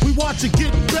ordinary. We watch you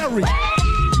get buried.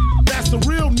 That's the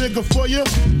real nigga for you.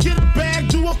 Get a bag,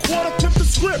 do a quarter, clip the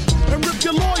script, and rip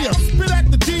your lawyer. Spit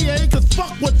at the DA, cause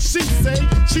fuck what she say.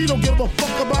 She don't give a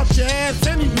fuck about your ass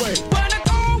anyway. When the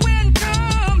cold wind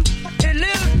comes, it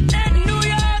lives in New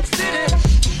York City.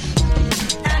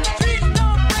 And the streets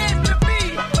no place to be,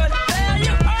 but there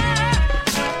you are.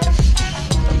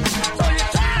 So you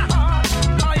try hard,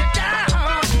 or you die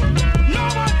hard. No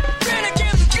one really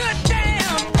gives a good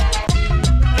damn.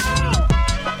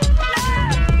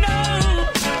 No,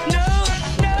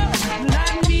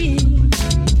 not me.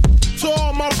 To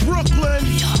all my Brooklyn,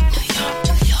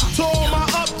 to all my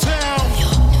Uptown,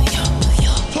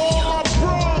 to all my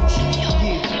Bronx.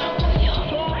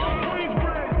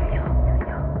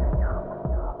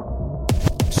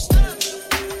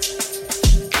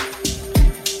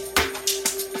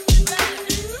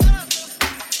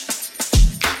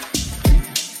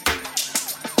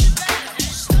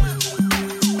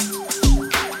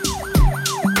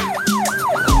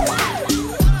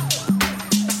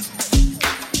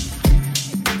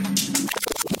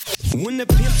 When the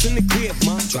pimp's in the crib,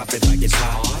 ma, drop it like it's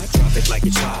hot. Drop it like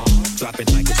it's hot. Drop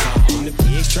it like it's hot. When the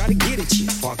pigs try to get at you,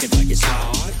 park it like it's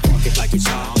hot. Park it like it's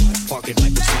hot. Park it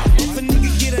like it's hot. If a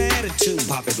nigga get an attitude,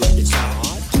 pop it like it's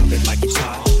hot. Pop it like it's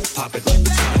hot. Pop it like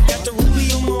it's hot. Got the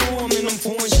rollie on my arm and I'm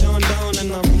pouring Sean down and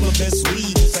I'm my best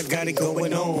weed 'cause I got it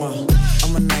going on.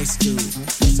 I'm a nice dude,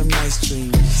 some nice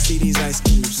dreams. See these ice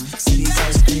cubes, see these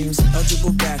ice creams.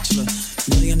 Eligible bachelor, $1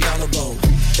 million bow.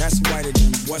 That's whiter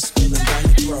than what's spilling down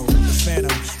your throat. The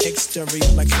phantom,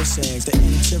 exterior like fish eggs. The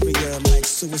interior like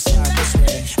suicide this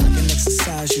way. I can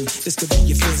exercise you, this could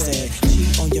be your phys ed.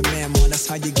 Cheat on your man, man, that's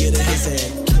how you get a his head.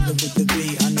 Killer with the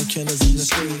B, I know killers in the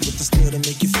street. With the skill to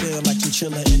make you feel like you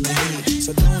chillin' in the heat.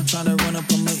 So don't try to run up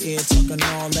on my ear talking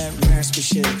all that raspy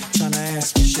shit. Tryna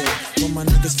ask me shit. When my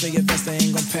niggas feel your best, they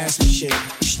ain't gon' pass me shit.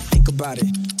 You should think about it,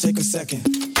 take a second.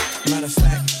 Matter of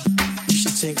fact, you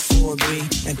should take 4B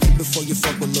and think before you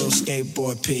fuck with little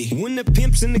skateboard P. When the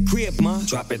pimp's in the crib, ma,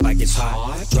 drop it like it's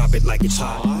hot. Drop it like it's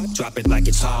hot. Drop it like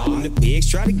it's hot. When the pigs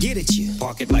try to get at you,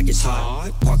 park it like it's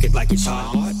hot. Park it like it's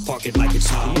hot. Park it like it's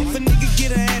hot. If a nigga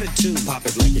get an attitude, pop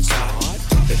it like it's hot.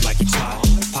 Pop it like it's hot.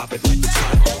 Pop it like it's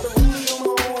hot. Got the rollie on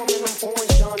my arm and I'm pouring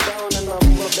Sean down and I'm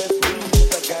my best weed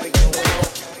 'cause I got it going on.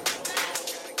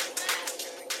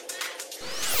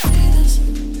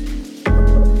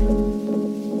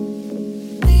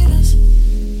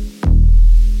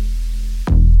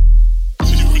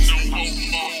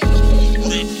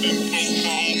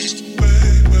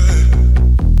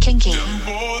 Kinky.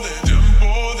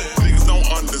 Niggas don't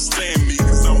understand me,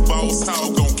 'cause I'm boss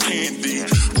hog on candy.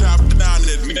 Chopping down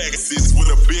that Nexus with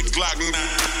a big Glock 9.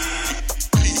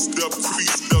 Pieced up,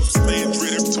 creased up, staying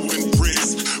dressed to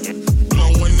impress.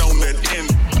 Blowing on that end.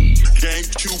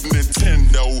 GameCube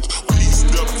Nintendo.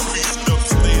 Pieced up, creased up,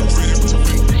 staying dressed to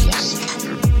impress.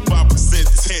 5%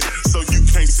 tint, so you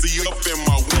can't see up in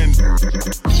my window.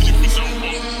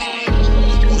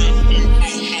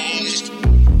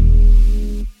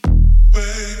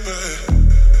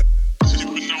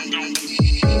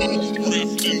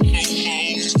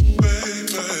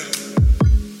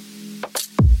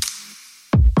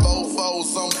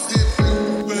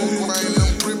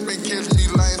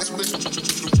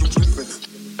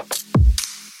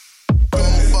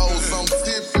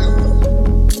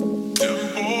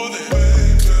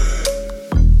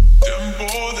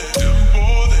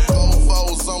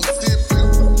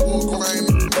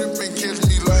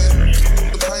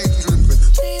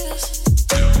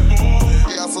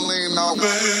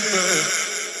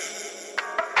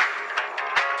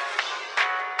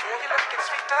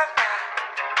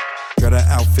 Girl, that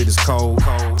outfit is cold.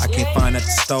 I can't find at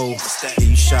the stove. Yeah,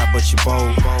 you shot, but you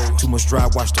bold. Too much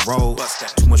drive, watch the road.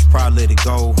 Too much pride, let it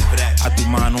go. I threw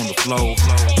mine on the floor.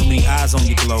 Too many eyes on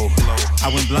your glow. I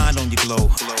went blind on your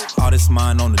glow. All this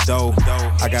mine on the dough.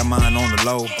 I got mine on the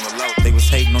low. They was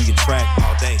hating on your track.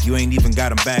 You ain't even got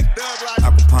them back.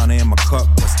 Aquapana in my cup.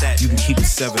 You can keep it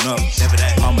 7-Up.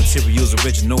 All materials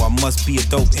original. I must be a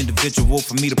dope individual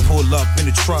for me to pull up in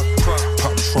the truck.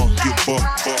 Pop the trunk, get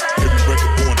bucked. Every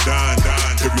record going down.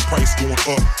 Every price going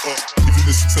up. If you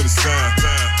listen to the sound,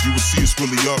 you will see it's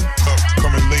really up.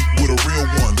 Come and link with a real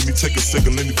one. Let me take a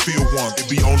second, let me feel one. It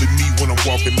be only me when I'm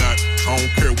walking out. I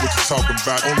don't care what you're talking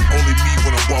about. Only me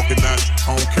when I'm walking out.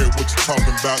 I don't care what you're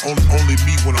talking about. Only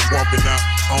me when I'm walking out.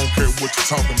 I don't care what you're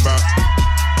talking about.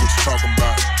 What you talking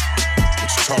about? What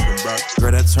you talking about?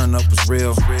 Girl, that that turn up was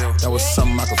real. That was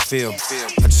something I could feel.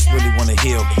 I just really wanna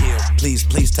heal. Please,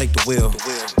 please take the wheel.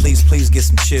 Please, please get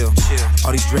some chill.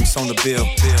 All these drinks on the bill.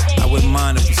 I wouldn't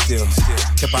mind if we still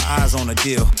kept our eyes on the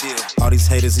deal. All these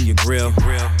haters in your grill.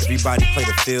 Everybody play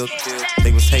the field.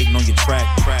 They was hating on your track.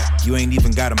 You ain't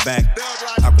even got them back.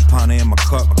 Aquapana in my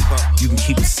cup. You can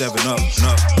keep it 7 up.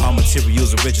 All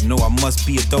materials original. I must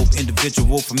be a dope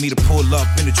individual for me to pull up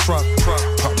in the truck.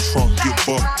 Pop the trunk, get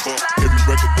bucked. Every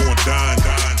record going down,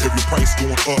 every price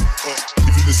going up.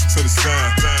 If you listen to the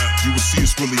sound, you will see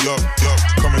it's really up.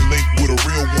 Come and link with a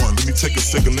real one. Let me take a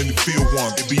second, let me feel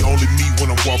one. It be only me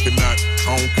when I'm walking out.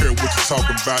 I don't care what you're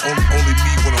talking about. Only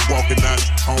me when I'm walking out.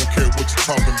 I don't care what you're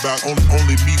talking about.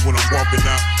 Only me when I'm walking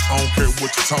out. I don't care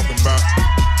what you're talking about.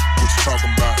 What you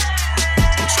talking about?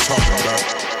 What you talking about?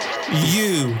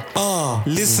 You are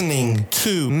listening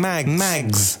to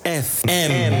Mags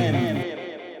FM.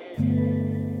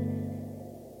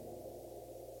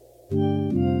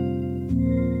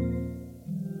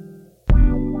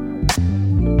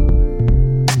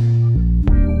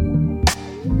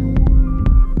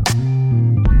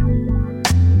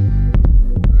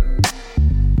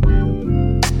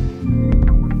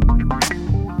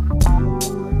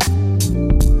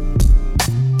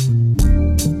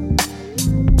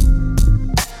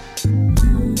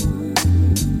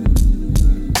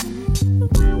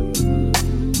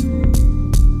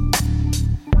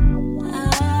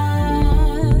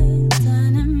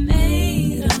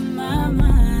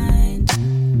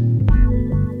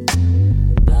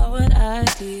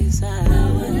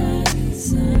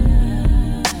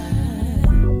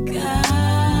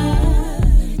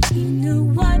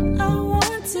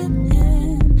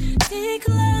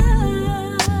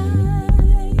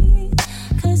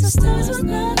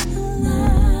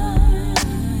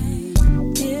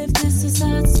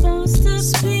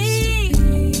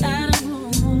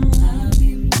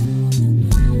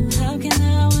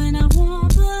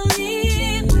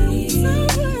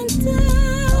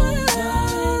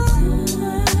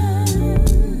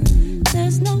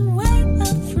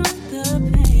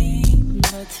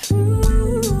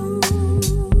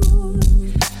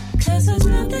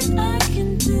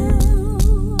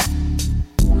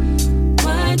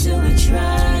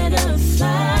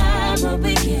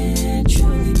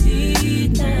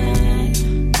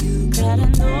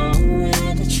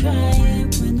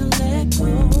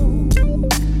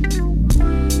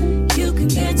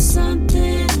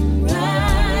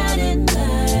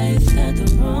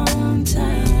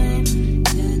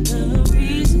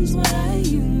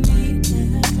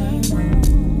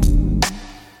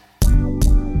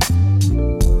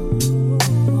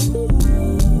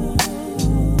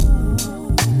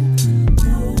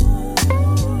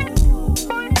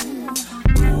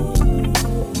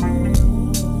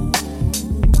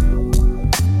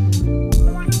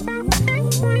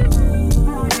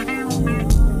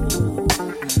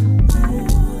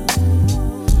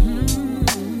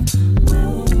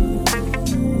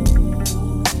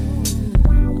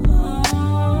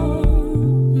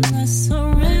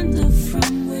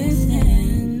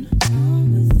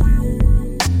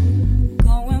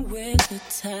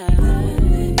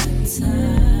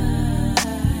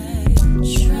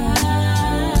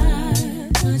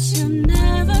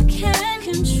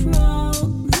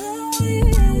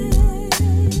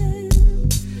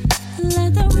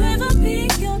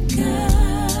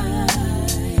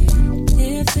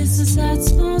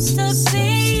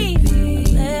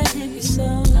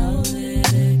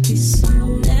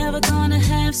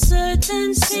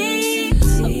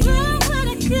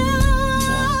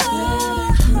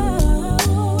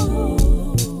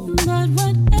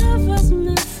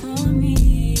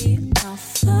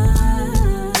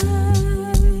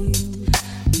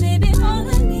 Maybe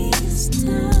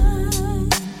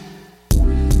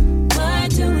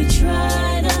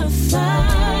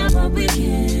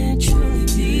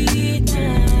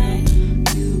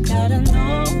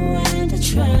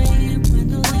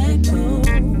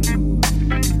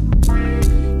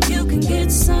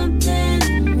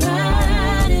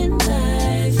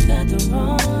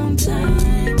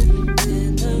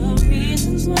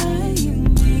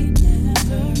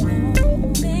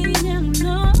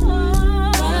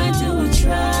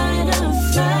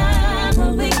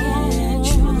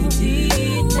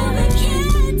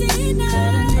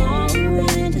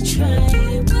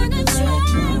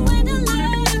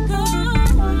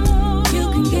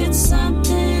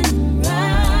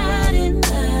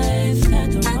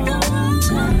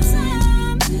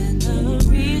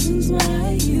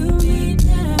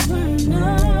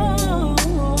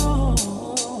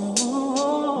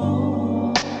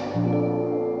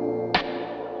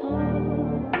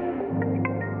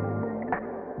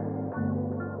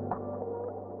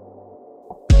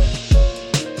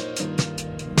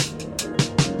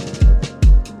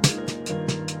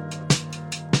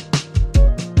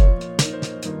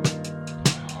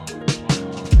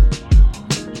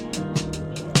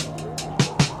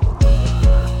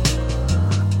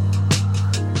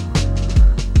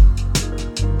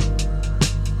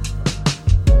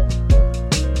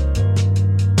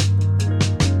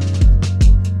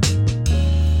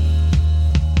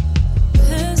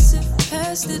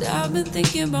But I've been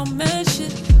thinking about mad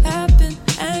shit. Happen,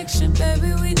 action,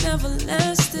 baby, we never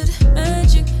lasted.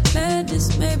 Magic,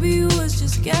 madness, maybe you was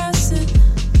just gassing.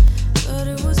 But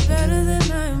it was better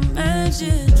than I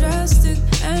imagined. Drastic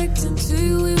acting to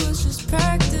you, it was just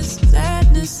practice.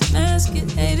 Sadness, mask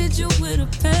it, hated you with a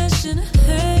passion.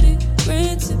 Had it,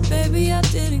 granted, baby, I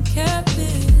didn't cap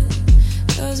it.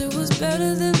 Cause it was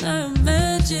better than I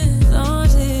imagined.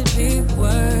 Thought it'd be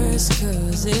worse,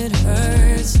 cause it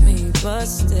hurts me. But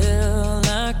still,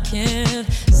 I can't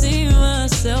see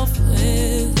myself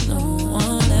with no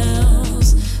one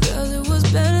else. Cause it was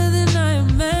better than I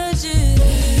imagined.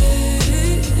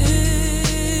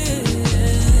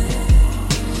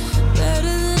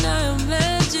 Better than I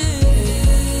imagined.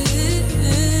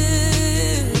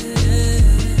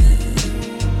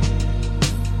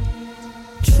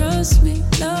 Trust me,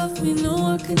 love me, no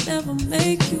I could never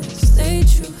make you stay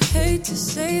true. Hate to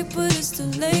say it, but it's too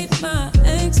late. My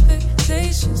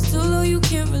expectations too low, you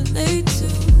can't relate to.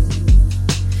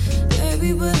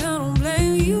 Baby, but I don't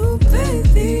blame you,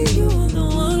 baby. You are the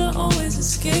one I always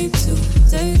escape to.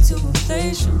 Day to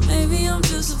replace you, maybe I'm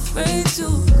just afraid to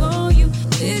call you.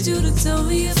 Need you to tell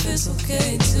me if it's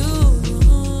okay too.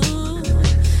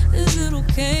 Is it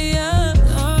okay? I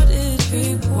thought it'd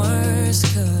be worse,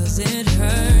 cause it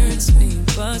hurts me.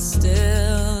 But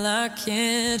still, I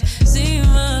can't see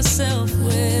myself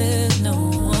with no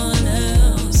one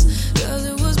else. Cause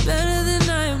it was better than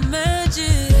I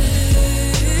imagined.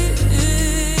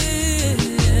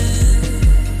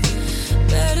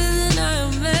 Better than I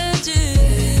imagined.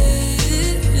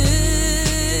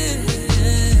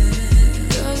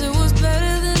 Cause it was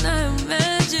better than I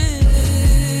imagined.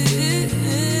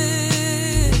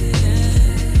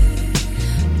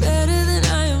 Better than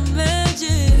I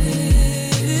imagined.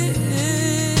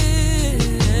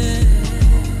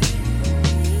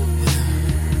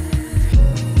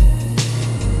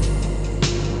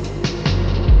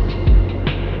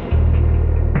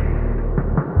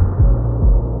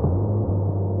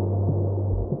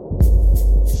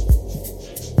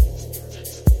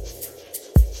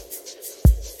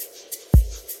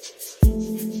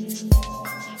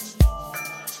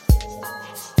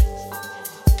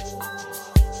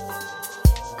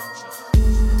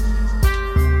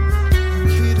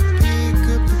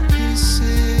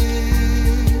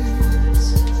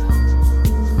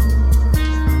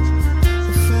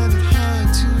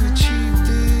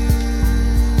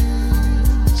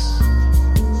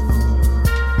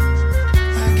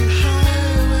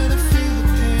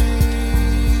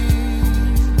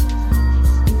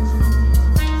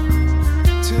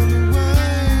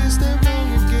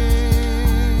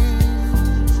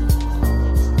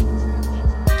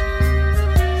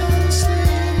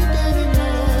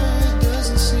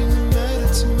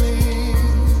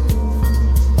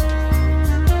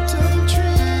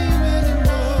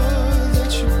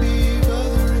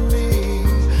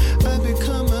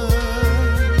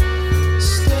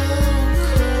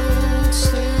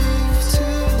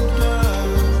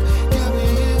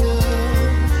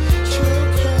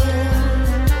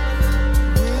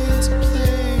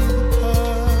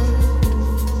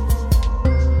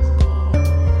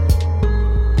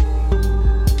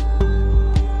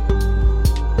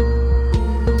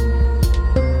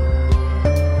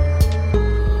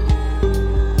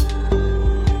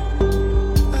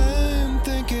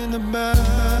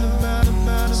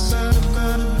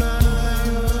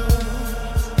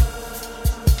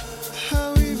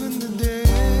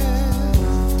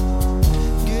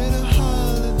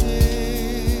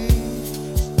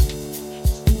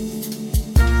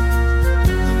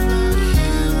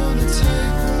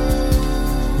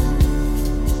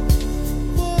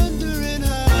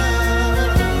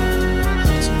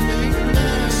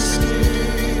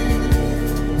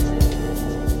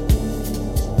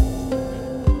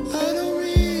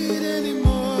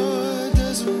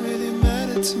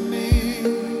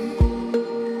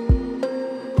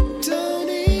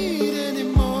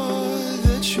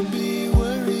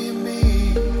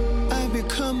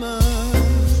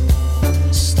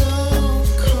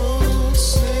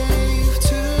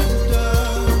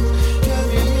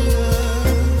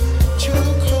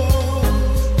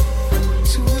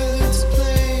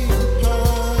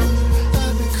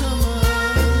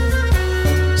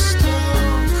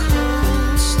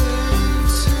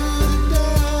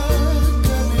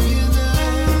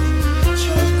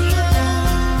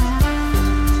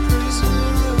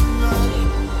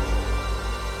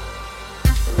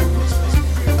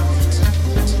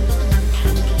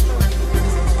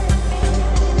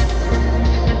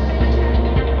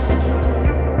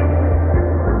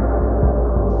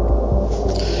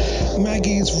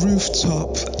 Maggie's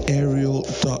Rooftop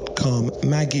Aerial.com.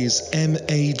 Maggie's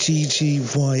Maggys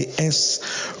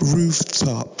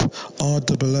Rooftop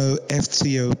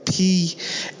ROOFTOP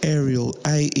Aerial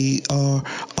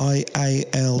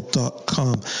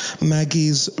AERIAL.com.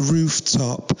 Maggie's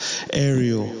Rooftop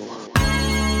Aerial.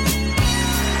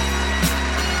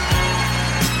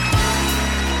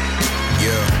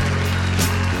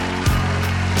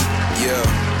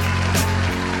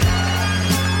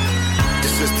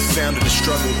 This is the sound of the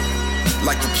struggle.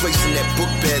 Like replacing that book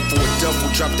bag for a double.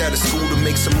 Dropped out of school to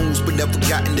make some moves, but never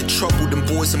got into trouble. Them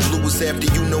boys in blue is after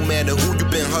you, no matter who you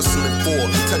been hustling for.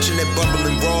 Touching that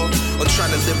bubbling raw, or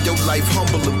trying to live your life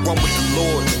humble and run with the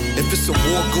Lord. If it's a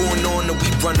war going on, then we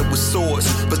running with swords.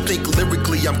 But think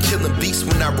lyrically, I'm killing beats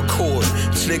when I record.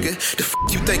 Nigga, the f***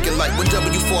 you thinking like when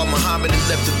W4 Muhammad and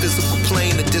left the physical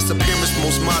plane? The disappearance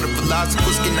most modern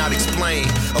philosophers cannot explain.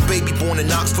 A baby born in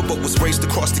Oxford but was raised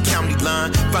across the county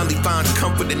line finally finds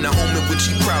comfort in the home in which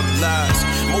he proudly lies.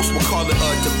 Most will call it a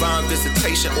divine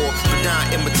visitation or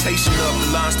benign imitation of the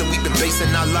lines that we've been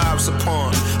basing our lives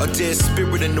upon. A dead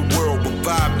spirit in the world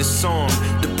revived this song.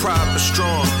 Deprived but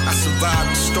strong, I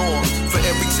survived the storm. For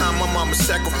every time my mama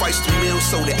sacrificed a meal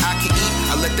so that I could eat,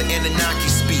 I let the Anunnaki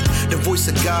speak. The voice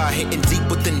of God hitting deep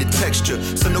within the texture.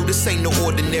 So no, this ain't no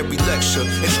ordinary lecture.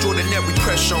 Extraordinary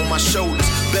pressure on my shoulders,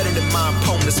 better than my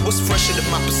opponents. What's fresher than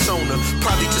my persona?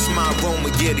 Probably just my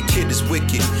aroma. Yeah, the kid is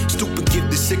wicked. Stupid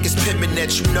gifted, sickest pimpin'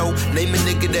 that you know. Name a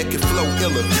nigga that can flow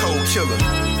iller, cold killer.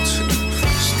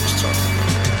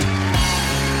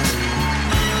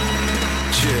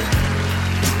 Yeah.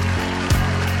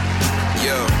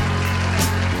 Yo.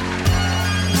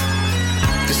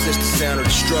 This is the sound of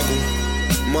the struggle.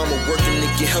 Mama working to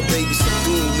get her baby some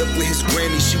food. Left with his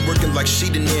granny, she working like she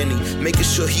the nanny. Making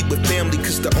sure he with family,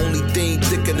 cause the only thing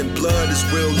thicker than blood is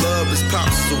real love. His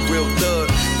pops is a real thug,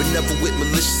 but never with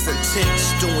malicious intent.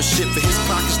 Just doing shit for his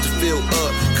pockets to fill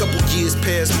up. Couple years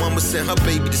past, mama sent her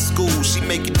baby to school. She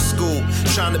making it to school,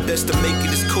 trying her best to make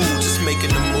it as cool, just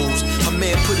making the moves. Her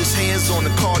man put his hands on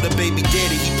the car, the baby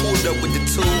daddy, he pulled up with the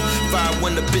tool. Fire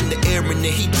went up in the air and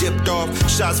then he dipped off.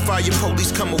 Shots fired,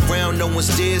 police come around, no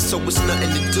one's dead, so it's nothing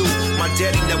to do. My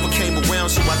daddy never came around,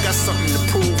 so I got something to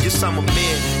prove. Yes, I'm a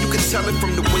man, you can tell it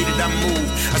from the way that I move.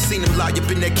 I seen him lie up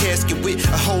in that casket with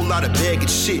a whole lot of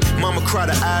baggage shit. Mama cried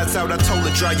her eyes out, I told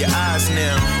her dry your eyes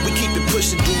now. We keep it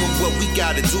pushing, doing what we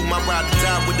gotta do. My ride or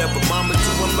die, whatever mama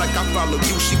do, I'm like I follow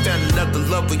you. She found another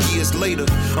lover years later.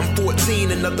 I'm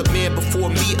 14, another man before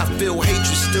me. I feel hatred,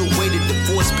 still waited.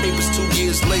 Divorce papers 2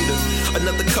 years later.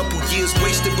 Another couple years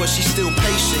wasted, but she's still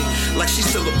patient. Like she's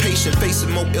still a patient,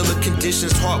 facing more iller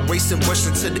conditions. Heart racing,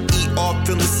 rushing to the ER,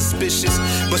 feeling suspicious.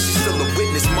 But she's still a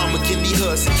witness. Mama give me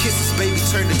hugs and kisses. Baby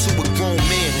turned into a grown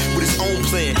man with his own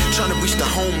plan, trying to reach the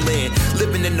homeland.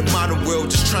 Living in the modern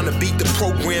world, just trying to beat the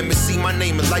program and see my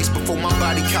name in lights before my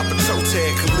body cop a toe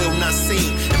tag. Khalil not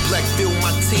seen, and black fill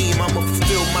my team. I'ma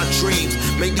fulfill my dreams.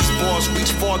 Make these bars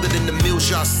reach farther than the meals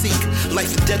y'all seek.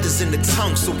 Life and death is in the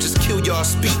tongue, so just kill y'all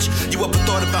speech. You ever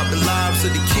thought about the lives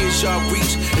of the kids y'all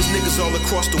reach? There's niggas all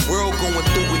across the world going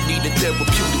through it, needing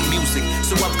therapeutic music.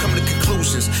 So I've come to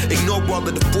conclusions. Ignore all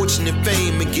of the fortune and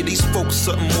fame and give these folks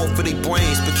something more for their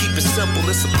brains. But keep it simple,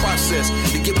 it's a process.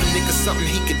 To give a nigga something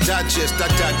he can digest. I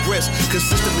digress,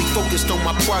 consistently focused on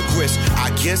my progress.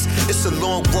 I guess it's a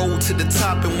long road to the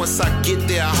top, and once I get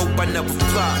there, I hope I never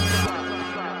fly.